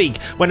next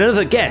week when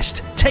another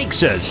guest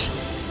takes us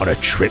on a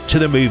trip to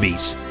the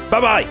movies.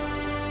 Bye-bye.